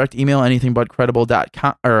send a direct email,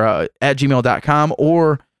 anythingbutcredible.com or at gmail.com,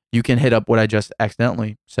 or you can hit up what I just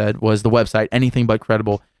accidentally said was the website,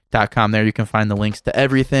 anythingbutcredible.com. There you can find the links to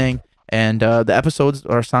everything. And the episodes,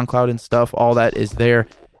 our SoundCloud and stuff, all that is there.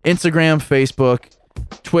 Instagram, Facebook,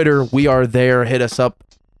 Twitter, we are there. Hit us up,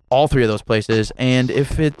 all three of those places. And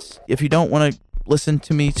if you don't want to listen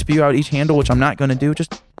to me spew out each handle, which I'm not going to do,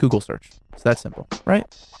 just Google search. It's that simple, right?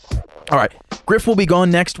 All right. Griff will be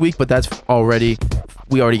gone next week, but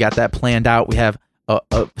we already got that planned out. We have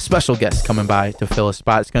a special guest coming by to fill a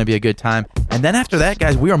spot. It's going to be a good time. And then after that,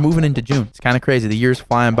 guys, we are moving into June. It's kind of crazy. The year's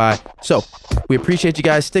flying by. So we appreciate you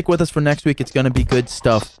guys. Stick with us for next week. It's going to be good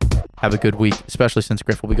stuff. Have a good week, especially since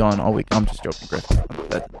Griff will be gone all week. I'm just joking, Griff.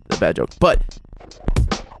 That's a bad joke. But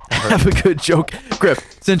have a good joke. Griff,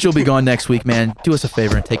 since you'll be gone next week, man, do us a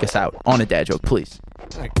favor and take us out on a dad joke, please.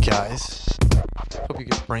 All right, guys. Hope you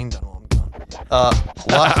get brain done while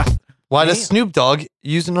I'm gone. Why does Snoop Dogg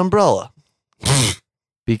use an umbrella?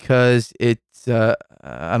 Because it's, I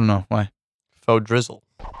don't know why. Faux drizzle.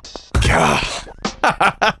 God.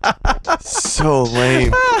 So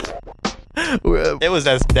lame. It was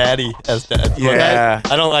as daddy as dad. Yeah.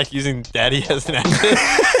 I don't like using daddy as an adjective.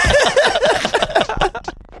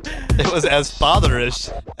 it was as fatherish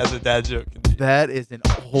as a dad joke can be. That is an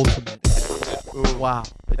ultimate. Wow.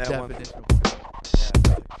 The That one. definition.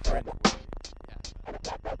 Yeah,